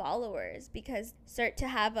lot of followers because start to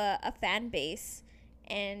have a fan base,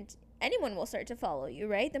 and anyone will start to follow you,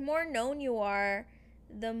 right? The more known you are,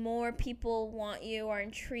 the more people want you, are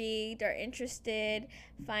intrigued, are interested,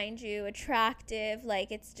 find you attractive.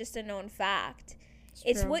 Like it's just a known fact.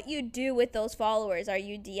 It's what you do with those followers. Are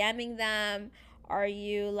you DMing them? Are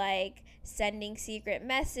you like sending secret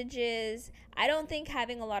messages? I don't think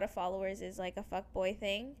having a lot of followers is like a fuckboy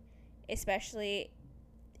thing, especially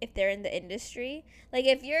if they're in the industry. Like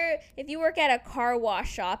if you work at a car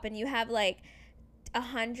wash shop and you have like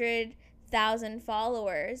 100,000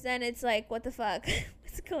 followers, then it's like, what the fuck?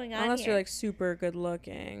 What's going on? Unless here? you're like super good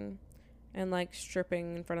looking and like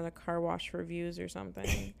stripping in front of the car wash for views or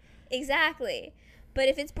something. Exactly. But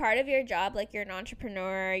if it's part of your job, like you're an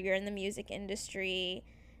entrepreneur, you're in the music industry,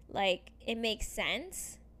 like it makes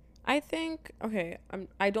sense. I think, okay,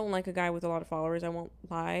 I don't like a guy with a lot of followers. I won't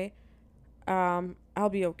lie. I'll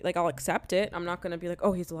be okay, like I'll accept it. I'm not gonna be like,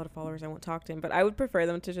 oh, he's a lot of followers, I won't talk to him. But I would prefer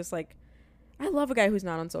them to just like, I love a guy who's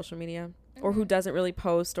not on social media or who doesn't really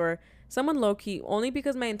post, or someone low key. Only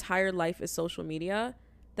because my entire life is social media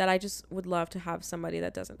that I just would love to have somebody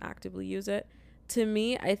that doesn't actively use it. To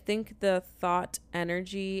me, I think the thought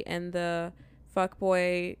energy and the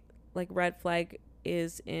fuckboy like red flag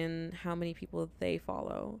is in how many people they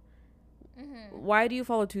follow. Why do you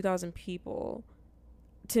follow 2,000 people?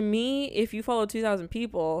 To me, if you follow 2,000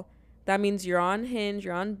 people, that means you're on Hinge,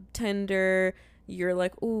 you're on Tinder, you're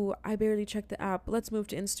like, ooh, I barely checked the app, let's move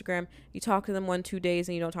to Instagram. You talk to them 1-2 days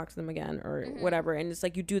and you don't talk to them again, or whatever. And it's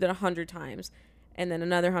like you do that 100 times and then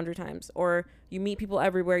another 100 times, or you meet people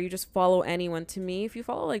everywhere, you just follow anyone. To me, if you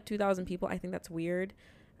follow like 2,000 people, I think that's weird.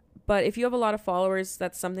 But if you have a lot of followers,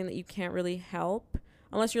 that's something that you can't really help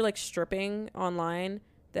unless you're like stripping online.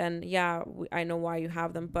 Then yeah, I know why you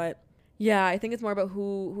have them. But yeah, I think it's more about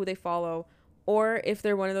who they follow, or if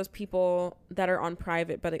they're one of those people that are on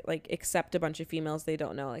private but like accept a bunch of females they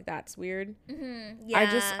don't know. Like that's weird.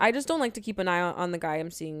 Yeah. I just don't like to keep an eye on the guy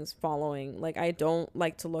I'm seeing's following. Like I don't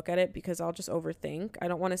like to look at it because I'll just overthink. I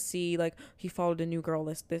don't want to see like he followed a new girl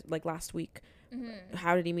this like last week.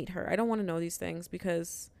 How did he meet her? I don't want to know these things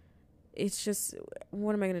because it's just,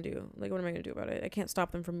 what am I gonna do? Like, what am I gonna do about it? I can't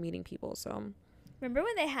stop them from meeting people. So Remember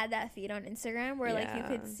when they had that feed on Instagram where like you Yeah.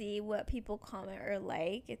 could see what people comment or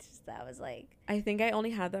like? It's just, that was like, I think I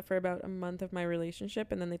only had that for about a month of my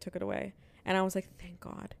relationship, and then they took it away. And I was like, thank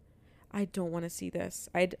God. I don't want to see this.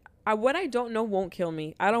 What I don't know won't kill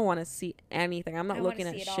me. I don't want to see anything. I'm not I looking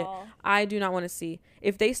wanna at see it shit. all. I do not want to see.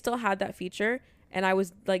 If they still had that feature and I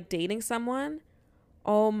was like dating someone,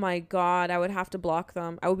 oh my God, I would have to block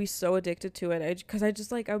them. I would be so addicted to it. Because I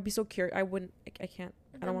would be so curious. I can't.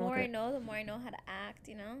 I the don't want more to I know, the more I know how to act,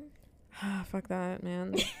 you know? Fuck that,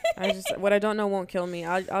 man. What I don't know won't kill me.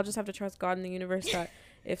 I'll just have to trust God and the universe that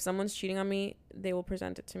if someone's cheating on me, they will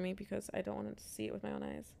present it to me because I don't want to see it with my own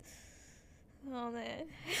eyes. Oh, man.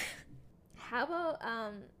 How about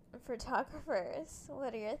photographers?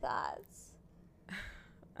 What are your thoughts?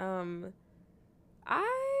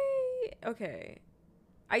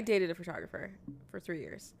 I dated a photographer for 3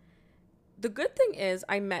 years. The good thing is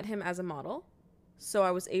I met him as a model, so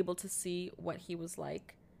I was able to see what he was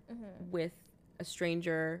like with a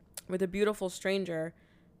stranger, with a beautiful stranger,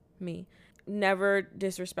 me. Never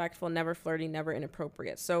disrespectful, never flirty, never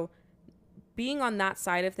inappropriate. So being on that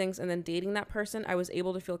side of things and then dating that person, I was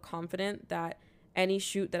able to feel confident that any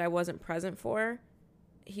shoot that I wasn't present for,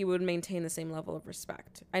 he would maintain the same level of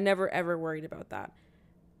respect. I never ever worried about that.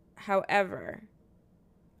 However,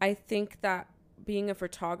 I think that being a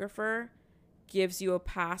photographer gives you a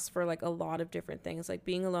pass for like a lot of different things, like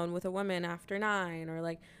being alone with a woman after 9, or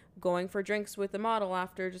like going for drinks with a model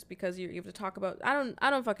after, just because you have to talk about, I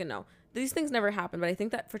don't fucking know. These things never happen, but I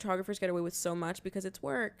think that photographers get away with so much because it's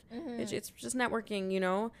work. It's just networking, you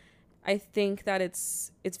know. I think that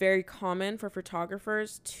it's very common for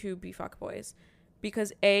photographers to be fuckboys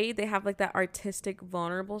because A, they have like that artistic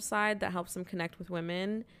vulnerable side that helps them connect with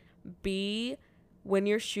women. B, when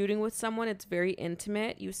you're shooting with someone, it's very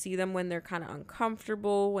intimate. You see them when they're kind of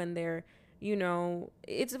uncomfortable, when they're, you know,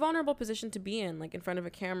 it's a vulnerable position to be in, like in front of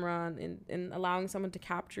a camera and allowing someone to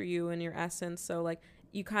capture you and your essence. So like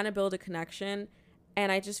you kind of build a connection.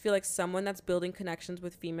 And I just feel like someone that's building connections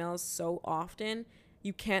with females so often,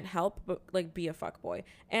 you can't help but like be a fuckboy.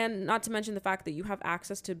 And not to mention the fact that you have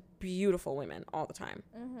access to beautiful women all the time.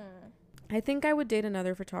 I think I would date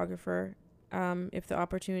another photographer if the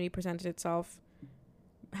opportunity presented itself.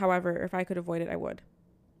 However, if I could avoid it, I would.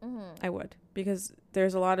 I would, because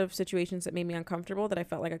there's a lot of situations that made me uncomfortable that I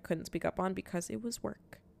felt like I couldn't speak up on because it was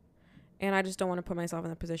work. And I just don't want to put myself in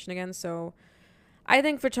that position again. So I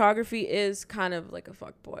think photography is kind of like a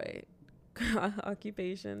fuckboy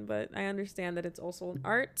occupation, but I understand that it's also an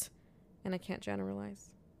art and I can't generalize.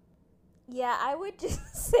 Yeah, I would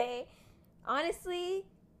just say, honestly,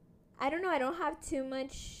 I don't know. I don't have too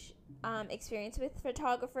much experience with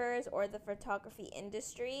photographers or the photography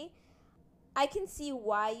industry. I can see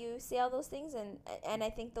why you say all those things, and I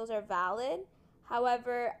think those are valid.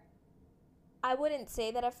 However, I wouldn't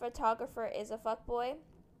say that a photographer is a fuckboy.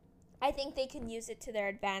 I think they can use it to their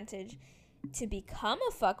advantage to become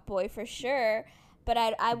a fuckboy for sure, but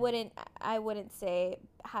I wouldn't say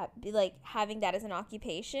having that as an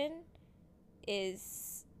occupation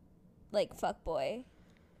is like fuckboy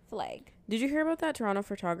flag. Did you hear about that Toronto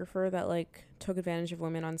photographer that like took advantage of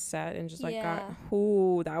women on set and just like Yeah.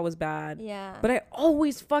 that was bad. Yeah. But I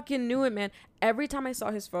always fucking knew it, man. Every time I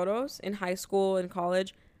saw his photos in high school and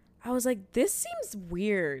college, I was like, this seems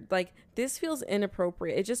weird. Like, this feels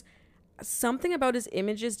inappropriate. It just, something about his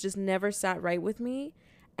images just never sat right with me.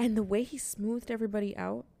 And the way he smoothed everybody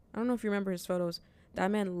out, I don't know if you remember his photos.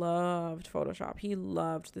 That man loved Photoshop. He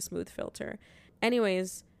loved the smooth filter.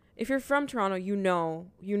 Anyways, if you're from Toronto, you know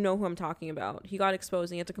who I'm talking about. He got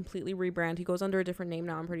exposed and he had to completely rebrand. He goes under a different name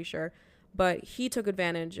now, I'm pretty sure. But he took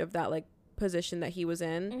advantage of that, like, position that he was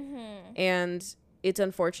in. Mm-hmm. And it's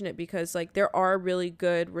unfortunate because, like, there are really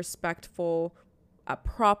good, respectful,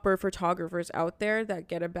 proper photographers out there that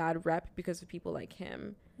get a bad rep because of people like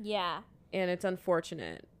him. Yeah. And it's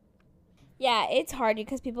unfortunate. Yeah, it's hard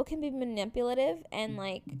because people can be manipulative and,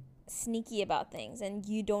 like, sneaky about things, and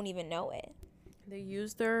you don't even know it. They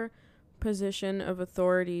use their position of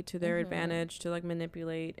authority to their advantage to, like,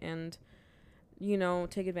 manipulate and, you know,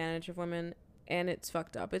 take advantage of women. And it's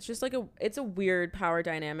fucked up. It's just like it's a weird power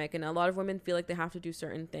dynamic. And a lot of women feel like they have to do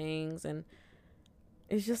certain things. And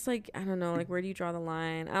it's just like, I don't know, like, where do you draw the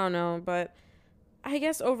line? I don't know. But I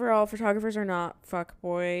guess overall, photographers are not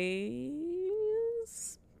fuckboys.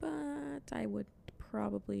 But I would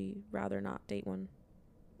probably rather not date one.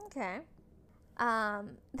 Okay.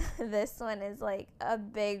 This one is like a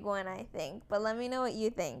big one, I think. But let me know what you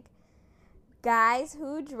think. Guys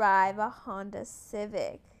who drive a Honda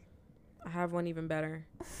Civic. I have one even better.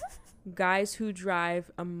 Guys who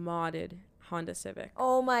drive a modded Honda Civic.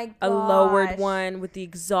 Oh my god. A lowered one with the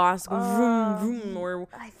exhaust vroom vroom, or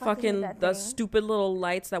fucking the stupid little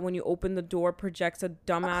lights that when you open the door projects a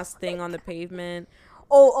dumbass thing on the pavement.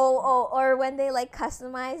 Or when they like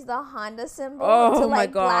customize the Honda symbol to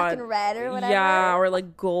like black and red or whatever. Yeah, or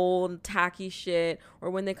like gold tacky shit.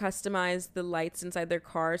 Or when they customize the lights inside their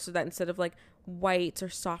car so that instead of like white or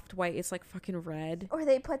soft white, it's like fucking red. Or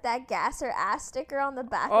they put that gas or ass sticker on the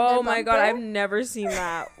back of their Oh my god, I've never seen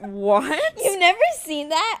that. What? You've never seen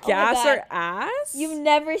that? Gas or ass? You've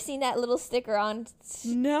never seen that little sticker on?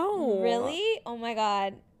 No. Really? Oh my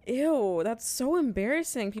god. Ew, that's so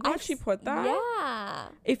embarrassing. People actually put that? Yeah.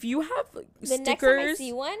 If you have stickers... The next time I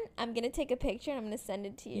see one, I'm going to take a picture and I'm going to send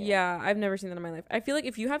it to you. Yeah, I've never seen that in my life. I feel like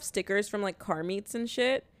if you have stickers from, like, car meets and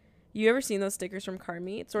shit, you ever seen those stickers from car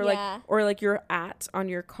meets? Or, like your @ on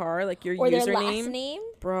your car, like your username? Or their last name?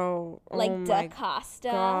 Bro. Like Da Costa.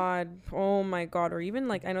 God. Oh, my God. Or even,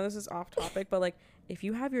 like, I know this is off topic, but, like, if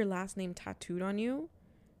you have your last name tattooed on you...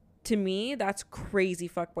 To me, that's crazy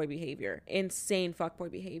fuckboy behavior. Insane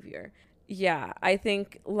fuckboy behavior. Yeah, I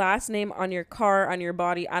think last name on your car, on your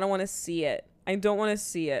body, I don't want to see it. I don't want to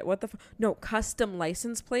see it. What the No, custom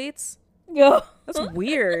license plates? Yo. That's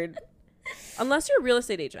weird. Unless you're a real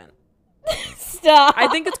estate agent. Stop. I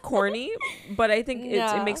think it's corny, but I think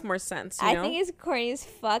it makes more sense, you know? I think it's corny as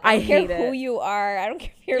fuck. I don't care hate who you are. I don't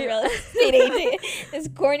care if you're a real estate agent. It's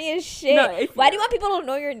corny as shit. No, why do you want people to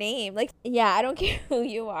know your name? Like, yeah, I don't care who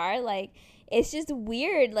you are. Like, it's just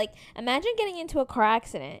weird. Like, imagine getting into a car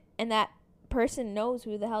accident and that person knows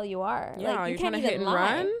who the hell you are. Yeah, like, you're trying to hit and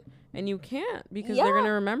run and you can't because they're going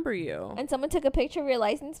to remember you. And someone took a picture of your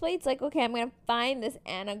license plate. It's like, okay, I'm going to find this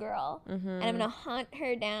Anna girl and I'm going to hunt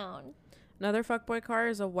her down. Another fuckboy car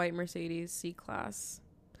is a white Mercedes C-Class.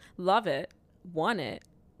 Love it. Want it.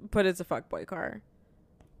 But it's a fuckboy car.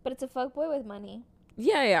 But it's a fuckboy with money.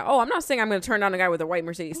 Yeah, yeah. Oh, I'm not saying I'm going to turn down a guy with a white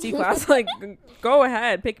Mercedes C-Class. Like, go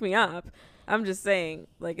ahead. Pick me up. I'm just saying,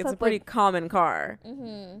 like, it's a pretty common car.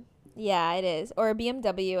 Mm-hmm. Yeah, it is. Or a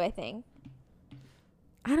BMW, I think.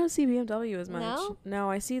 I don't see BMW as much. No?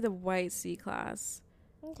 No, I see the white C-Class.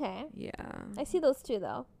 Okay. Yeah. I see those too,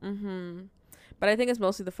 though. Mm-hmm. But I think it's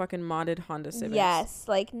mostly the fucking modded Honda Civics. Yes,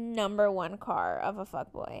 like number one car of a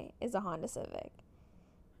fuckboy is a Honda Civic.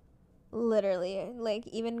 Literally, like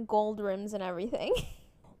even gold rims and everything.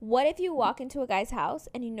 What if you walk into a guy's house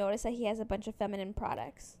and you notice that he has a bunch of feminine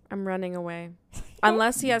products? I'm running away.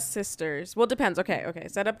 Unless he has sisters. Well, it depends. Okay.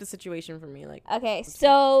 Set up the situation for me. Like, Okay,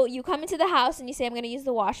 so you come into the house and you say, I'm going to use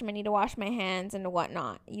the washroom. I need to wash my hands and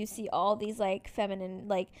whatnot. You see all these, like, feminine,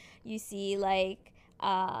 like, you see, like,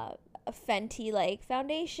 a Fenty, like,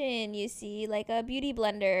 foundation. You see, like, a beauty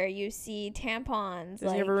blender. You see tampons.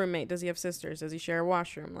 does he have a roommate? Does he have sisters? Does he share a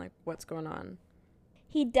washroom? Like, what's going on?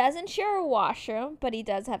 He doesn't share a washroom, but he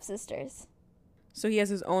does have sisters. So he has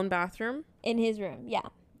his own bathroom? In his room, yeah.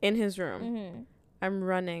 In his room. Mm-hmm. I'm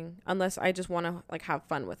running. Unless I just want to, like, have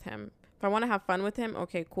fun with him. If I want to have fun with him,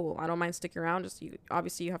 okay, cool. I don't mind sticking around. Just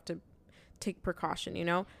obviously you have to take precaution, you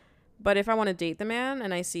know? But if I want to date the man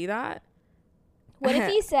and I see that. What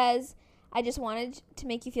if he says, I just wanted to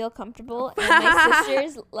make you feel comfortable, and my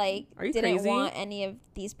sisters, like, didn't crazy? want any of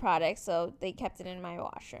these products, so they kept it in my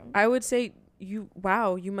washroom. I would say, you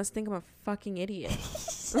must think I'm a fucking idiot.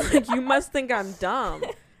 Like, you must think I'm dumb.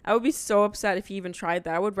 I would be so upset if he even tried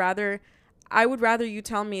that. I would rather you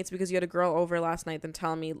tell me it's because you had a girl over last night than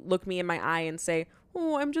tell me, look me in my eye and say,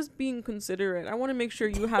 oh, I'm just being considerate. I want to make sure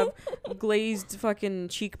you have glazed fucking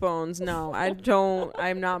cheekbones. No,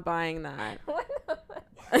 I'm not buying that.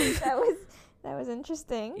 That was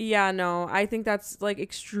interesting. Yeah, no, I think that's like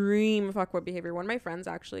extreme fuckboy behavior. One of my friends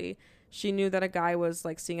actually, she knew that a guy was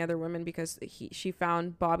like seeing other women because she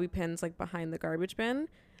found bobby pins like behind the garbage bin.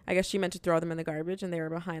 I guess she meant to throw them in the garbage and they were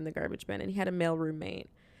behind the garbage bin, and he had a male roommate.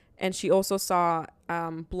 And she also saw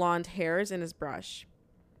blonde hairs in his brush.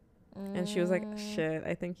 And she was like, shit,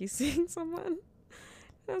 I think he's seeing someone.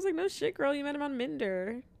 And I was like, no shit, girl, you met him on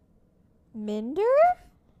Minder. Minder?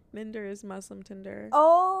 Minder is Muslim Tinder.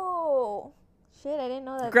 Oh, shit, I didn't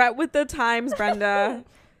know that. Get with the times, Brenda.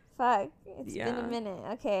 Fuck, it's been a minute.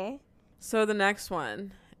 Okay. So the next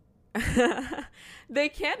one. They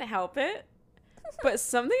can't help it. But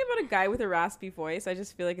something about a guy with a raspy voice, I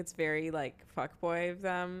just feel like it's very, like, fuckboy of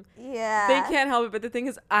them. Yeah. They can't help it. But the thing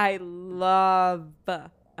is, I love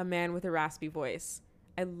a man with a raspy voice.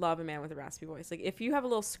 I love a man with a raspy voice. Like, if you have a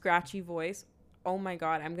little scratchy voice, oh, my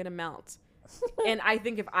God, I'm going to melt. And I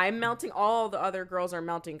think if I'm melting, all the other girls are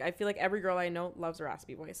melting. I feel like every girl I know loves a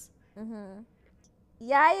raspy voice. Mm-hmm.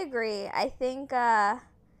 Yeah, I agree. I think a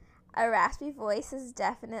raspy voice is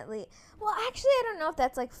definitely... Well, actually, I don't know if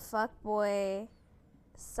that's, like, fuckboy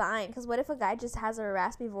sign, because what if a guy just has a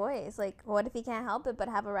raspy voice? Like, what if he can't help it but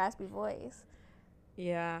have a raspy voice?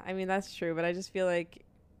 Yeah, I mean, that's true, but I just feel like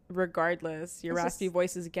regardless, your raspy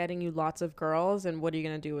voice is getting you lots of girls, and what are you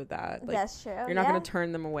gonna do with that? Like, that's true. You're not gonna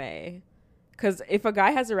turn them away, because if a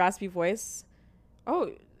guy has a raspy voice,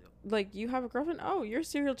 oh, like, you have a girlfriend, oh, you're a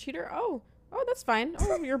serial cheater, oh, that's fine,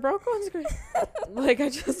 oh, you're broke, oh, that's great. Like, I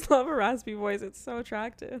just love a raspy voice. It's so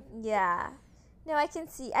attractive. Yeah. No, I can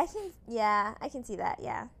see that,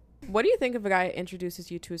 yeah. What do you think if a guy introduces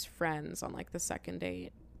you to his friends on, like, the second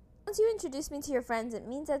date? Once you introduce me to your friends, it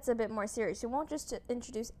means that's a bit more serious. You won't just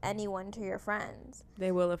introduce anyone to your friends.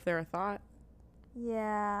 They will if they're a thought.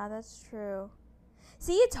 Yeah, that's true.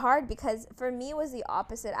 See, it's hard because for me it was the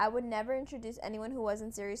opposite. I would never introduce anyone who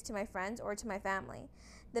wasn't serious to my friends or to my family.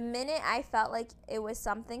 The minute I felt like it was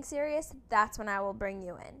something serious, that's when I will bring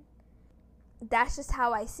you in. That's just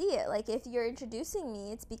how I see it. Like, if you're introducing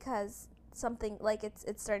me, it's because something, like, it's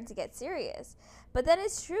starting to get serious. But that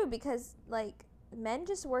is true because, like, men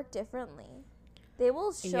just work differently. They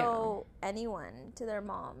will show anyone to their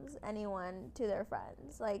moms, anyone to their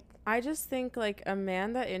friends. Like, I just think, like, a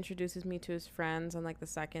man that introduces me to his friends on, like, the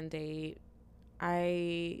second date,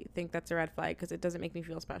 I think that's a red flag because it doesn't make me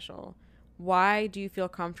feel special. Why do you feel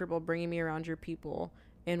comfortable bringing me around your people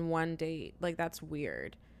in one date? Like, that's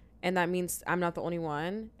weird. And that means I'm not the only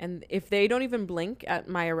one. And if they don't even blink at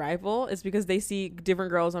my arrival, it's because they see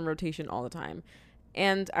different girls on rotation all the time.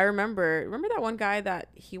 And I remember that one guy that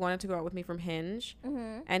he wanted to go out with me from Hinge.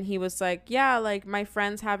 Mm-hmm. And he was like, yeah, like, my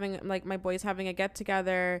friend's having, like, my boy's having a get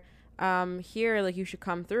together here. Like, you should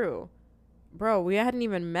come through. Bro, we hadn't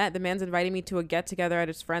even met. The man's inviting me to a get together at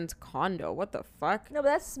his friend's condo. What the fuck? No, but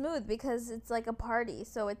that's smooth because it's like a party.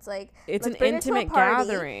 So it's like, it's an intimate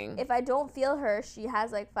gathering. If I don't feel her, she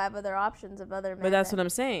has like 5 other options of other men. But that's what I'm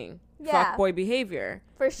saying. Yeah. Fuckboy behavior.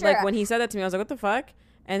 For sure. Like, when he said that to me, I was like, what the fuck?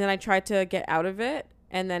 And then I tried to get out of it.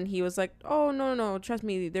 And then he was like, oh, no, trust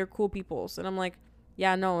me, they're cool peoples. And I'm like,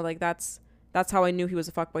 yeah, no, like, that's That's how I knew he was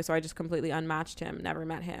a fuckboy. So I just completely unmatched him. Never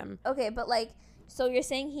met him. Okay, but like, so you're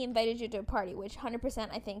saying he invited you to a party, which 100%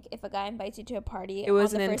 I think if a guy invites you to a party, it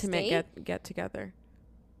was on an the first intimate date, get together.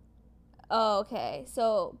 Oh, okay.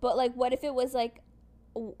 So, but like, what if it was like,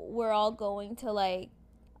 we're all going to like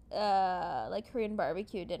Korean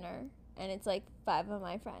barbecue dinner, and it's like 5 of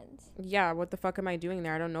my friends. Yeah, what the fuck am I doing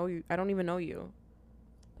there? I don't know you. I don't even know you.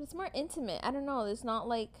 But it's more intimate. I don't know. It's not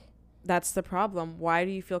like. That's the problem. Why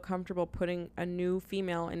do you feel comfortable putting a new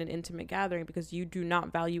female in an intimate gathering? Because you do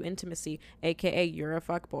not value intimacy, aka you're a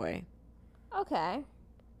fuckboy. Okay.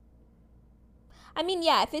 I mean,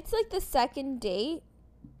 yeah, if it's like the second to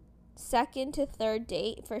third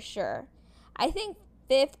date, for sure. I think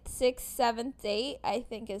 5th, 6th, 7th date, I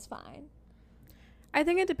think is fine. I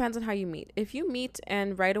think it depends on how you meet. If you meet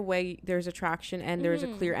and right away there's attraction and there's a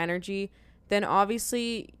clear energy, then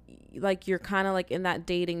obviously like you're kind of like in that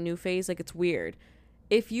dating new phase. Like it's weird.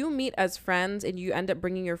 If you meet as friends and you end up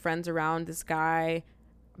bringing your friends around this guy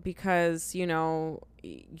because, you know,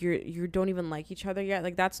 you don't even like each other yet,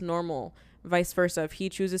 like that's normal. Vice versa. If he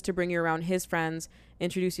chooses to bring you around his friends,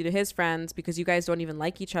 introduce you to his friends because you guys don't even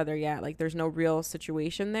like each other yet, like there's no real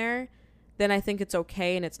situation there, then I think it's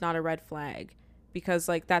okay and it's not a red flag. Because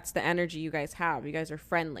like that's the energy you guys have. You guys are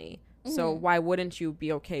friendly. So why wouldn't you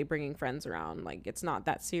be okay bringing friends around? Like it's not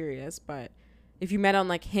that serious. But if you met on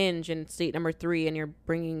like Hinge and it's date number 3 and you're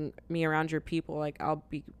bringing me around your people, like I'll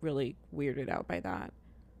be really weirded out by that.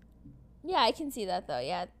 Yeah, I can see that though.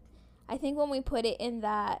 Yeah, I think when we put it in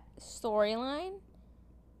that storyline,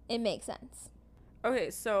 it makes sense. Okay,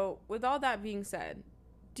 so with all that being said,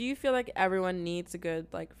 do you feel like everyone needs a good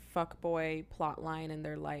like fuckboy plot line in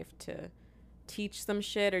their life to teach some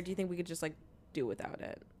shit, or do you think we could just like do without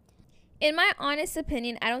it? In my honest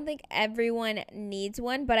opinion, I don't think everyone needs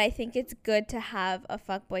one, but I think it's good to have a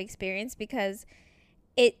fuckboy experience because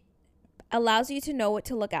it allows you to know what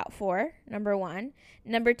to look out for, number 1.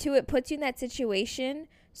 Number 2, it puts you in that situation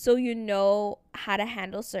so you know how to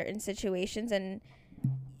handle certain situations, and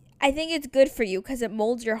I think it's good for you because it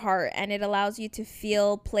molds your heart and it allows you to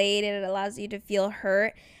feel played and it allows you to feel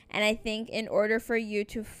hurt. And I think in order for you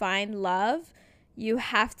to find love, you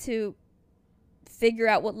have to figure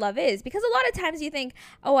out what love is, because a lot of times you think,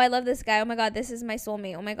 oh, I love this guy, oh my god, this is my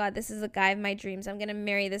soulmate, oh my god, this is the guy of my dreams, I'm gonna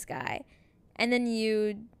marry this guy, and then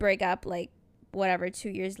you break up like whatever 2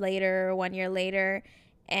 years later or 1 year later,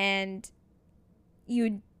 and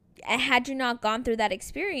had you not gone through that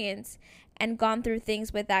experience and gone through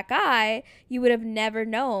things with that guy, you would have never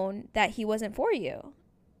known that he wasn't for you.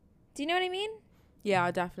 Do you know what I mean?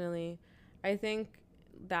 Yeah, definitely. I think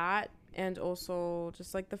that, and also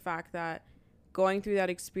just like the fact that going through that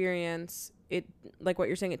experience, it, like what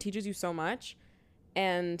you're saying, it teaches you so much.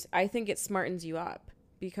 And I think it smartens you up,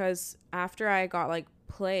 because after I got like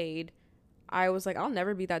played, I was like, I'll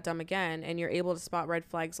never be that dumb again. And you're able to spot red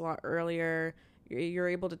flags a lot earlier. You're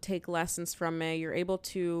able to take lessons from it. You're able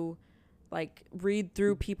to like read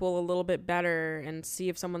through people a little bit better and see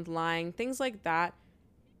if someone's lying, things like that.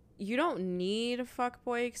 You don't need a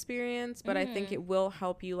fuckboy experience, but I think it will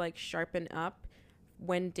help you like sharpen up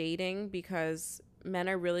when dating, because men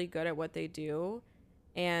are really good at what they do.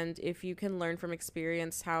 And if you can learn from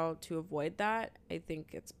experience how to avoid that, I think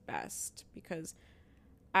it's best, because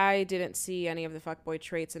I didn't see any of the fuckboy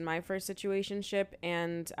traits in my first situationship,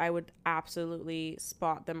 and I would absolutely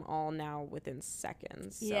spot them all now within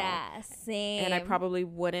seconds. So. Yeah, same. And I probably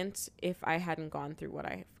wouldn't if I hadn't gone through what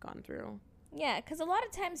I've gone through. Yeah, because a lot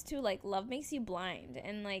of times too, like, love makes you blind,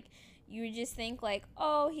 and like you just think like,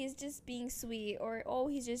 oh, he's just being sweet, or oh,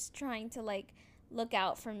 he's just trying to like look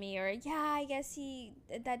out for me, or yeah, I guess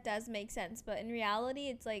that does make sense, but in reality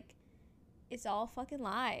it's like it's all fucking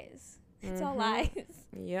lies. It's all lies.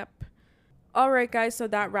 Yep. All right, guys, so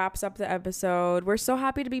that wraps up the episode. We're so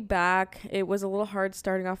happy to be back. It was a little hard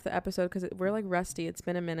starting off the episode because we're like rusty. It's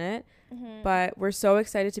been a minute, but we're so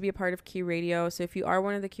excited to be a part of Key Radio. So if you are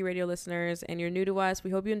one of the Key Radio listeners and you're new to us,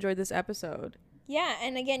 we hope you enjoyed this episode. Yeah,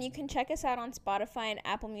 and again, you can check us out on Spotify and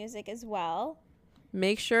Apple Music as well.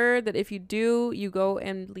 Make sure that if you do, you go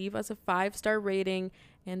and leave us a 5-star rating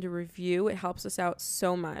and a review. It helps us out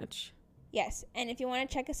so much. Yes, and if you want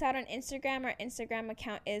to check us out on Instagram, our Instagram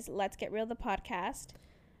account is Let's Get Real the Podcast.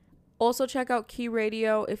 Also, check out Key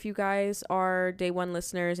Radio if you guys are day one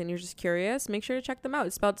listeners and you're just curious. Make sure to check them out.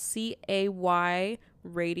 It's spelled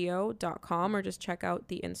CAYradio.com, or just check out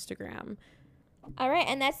the Instagram. All right,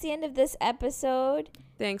 and that's the end of this episode.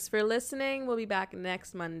 Thanks for listening. We'll be back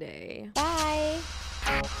next Monday. Bye.